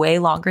take way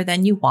longer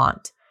than you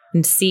want.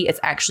 and see it's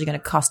actually going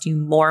to cost you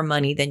more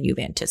money than you've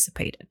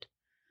anticipated.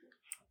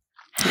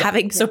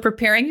 So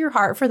preparing your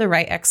heart for the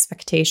right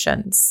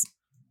expectations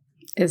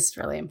is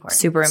really important.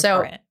 Super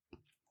important.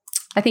 So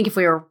I think if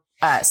we were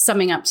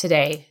summing up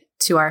today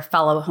to our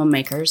fellow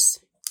homemakers,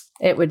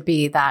 it would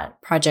be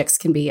that projects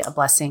can be a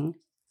blessing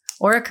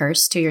or a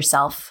curse to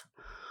yourself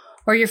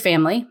or your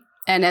family.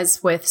 And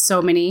as with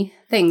so many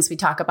things we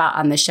talk about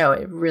on the show,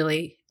 it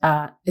really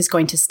is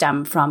going to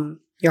stem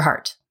from your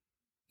heart.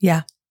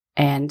 Yeah.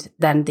 And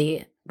then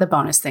the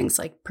bonus things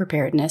like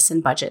preparedness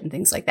and budget and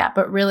things like that.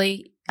 But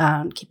really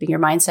keeping your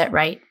mindset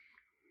right,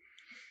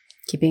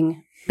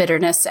 keeping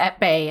bitterness at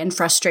bay and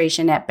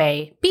frustration at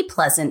bay. Be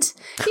pleasant.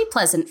 Be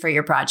pleasant for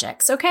your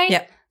projects, okay?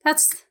 Yep.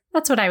 That's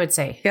what I would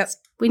say. Yep.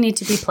 We need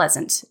to be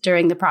pleasant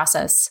during the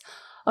process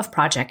of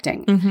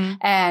projecting. Mm-hmm.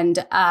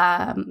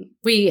 And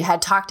we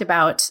had talked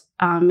about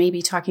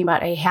maybe talking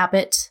about a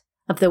habit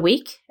of the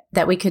week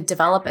that we could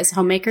develop as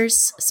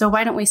homemakers. So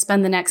why don't we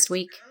spend the next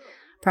week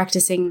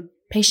practicing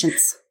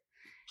patience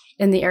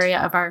in the area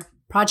of our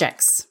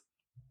projects?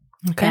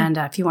 Okay. And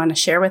if you want to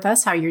share with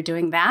us how you're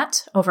doing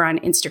that over on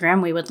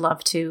Instagram, we would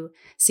love to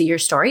see your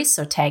stories.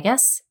 So tag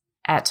us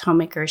at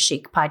Homemaker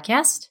Chic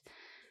Podcast.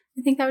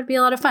 I think that would be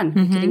a lot of fun.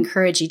 We could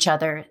encourage each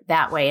other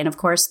that way. And of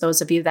course,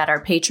 those of you that are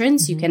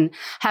patrons, you can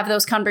have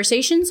those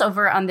conversations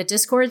over on the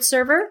Discord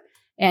server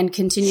and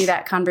continue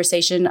that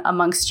conversation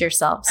amongst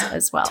yourselves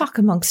as well. Talk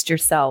amongst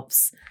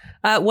yourselves.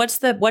 What's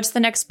the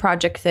next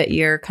project that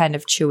you're kind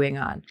of chewing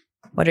on?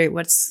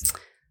 What's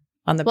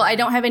on the? Well, I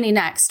don't have any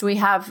next. We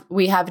have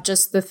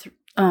just the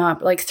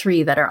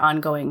three that are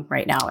ongoing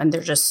right now, and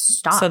they're just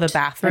stopped. So the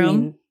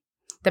bathroom,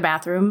 the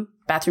bathroom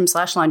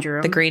 / laundry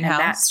room, the greenhouse.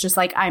 And that's just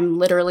like I'm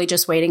literally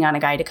just waiting on a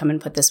guy to come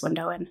and put this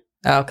window in.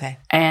 Oh, okay.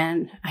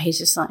 And he's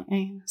just like,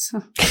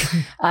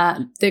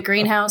 the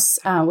greenhouse.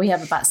 We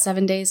have about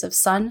 7 days of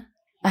sun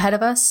ahead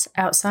of us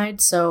outside.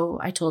 So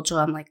I told Joel,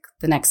 I'm like,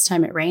 the next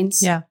time it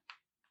rains,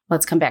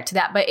 let's come back to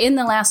that. But in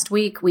the last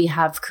week, we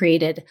have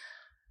created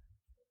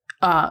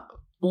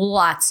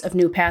lots of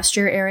new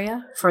pasture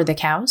area for the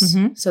cows.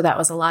 Mm-hmm. So that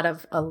was a lot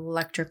of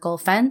electrical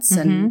fence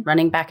and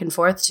running back and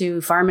forth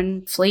to farm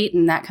and fleet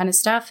and that kind of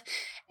stuff.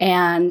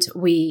 And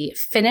we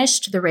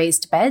finished the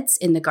raised beds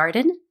in the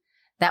garden.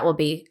 That will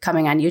be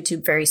coming on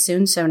YouTube very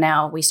soon. So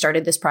now we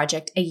started this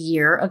project a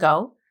year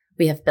ago.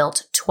 We have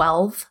built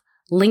 12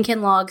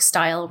 Lincoln log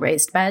style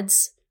raised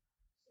beds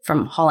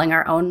from hauling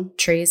our own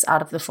trees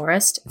out of the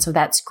forest. So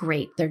that's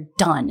great. They're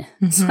done.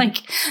 Mm-hmm. It's like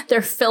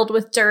they're filled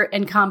with dirt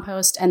and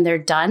compost and they're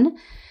done.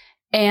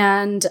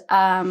 And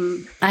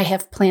I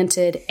have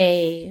planted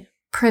a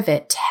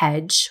privet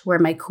hedge where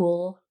my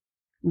cool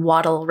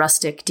wattle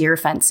rustic deer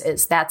fence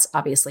is. That's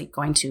obviously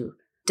going to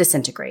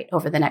disintegrate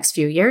over the next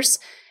few years.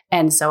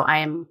 And so I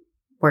am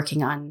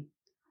working on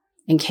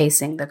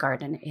encasing the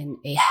garden in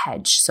a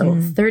hedge.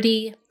 So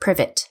 30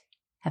 privet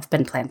have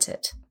been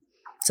planted.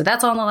 So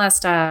that's all in the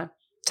last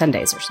 10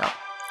 days or so.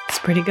 It's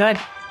pretty good.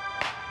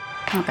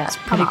 Not bad.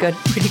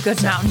 Pretty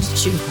good mountain to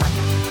chew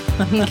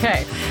on.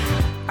 Okay.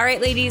 All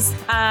right, ladies.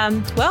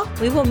 Well,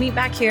 we will meet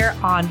back here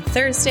on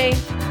Thursday.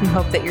 We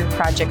hope that your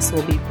projects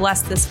will be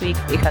blessed this week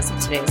because of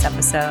today's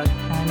episode.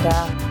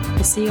 And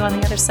we'll see you on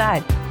the other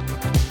side.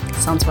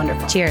 Sounds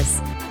wonderful. Cheers.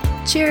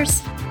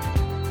 Cheers.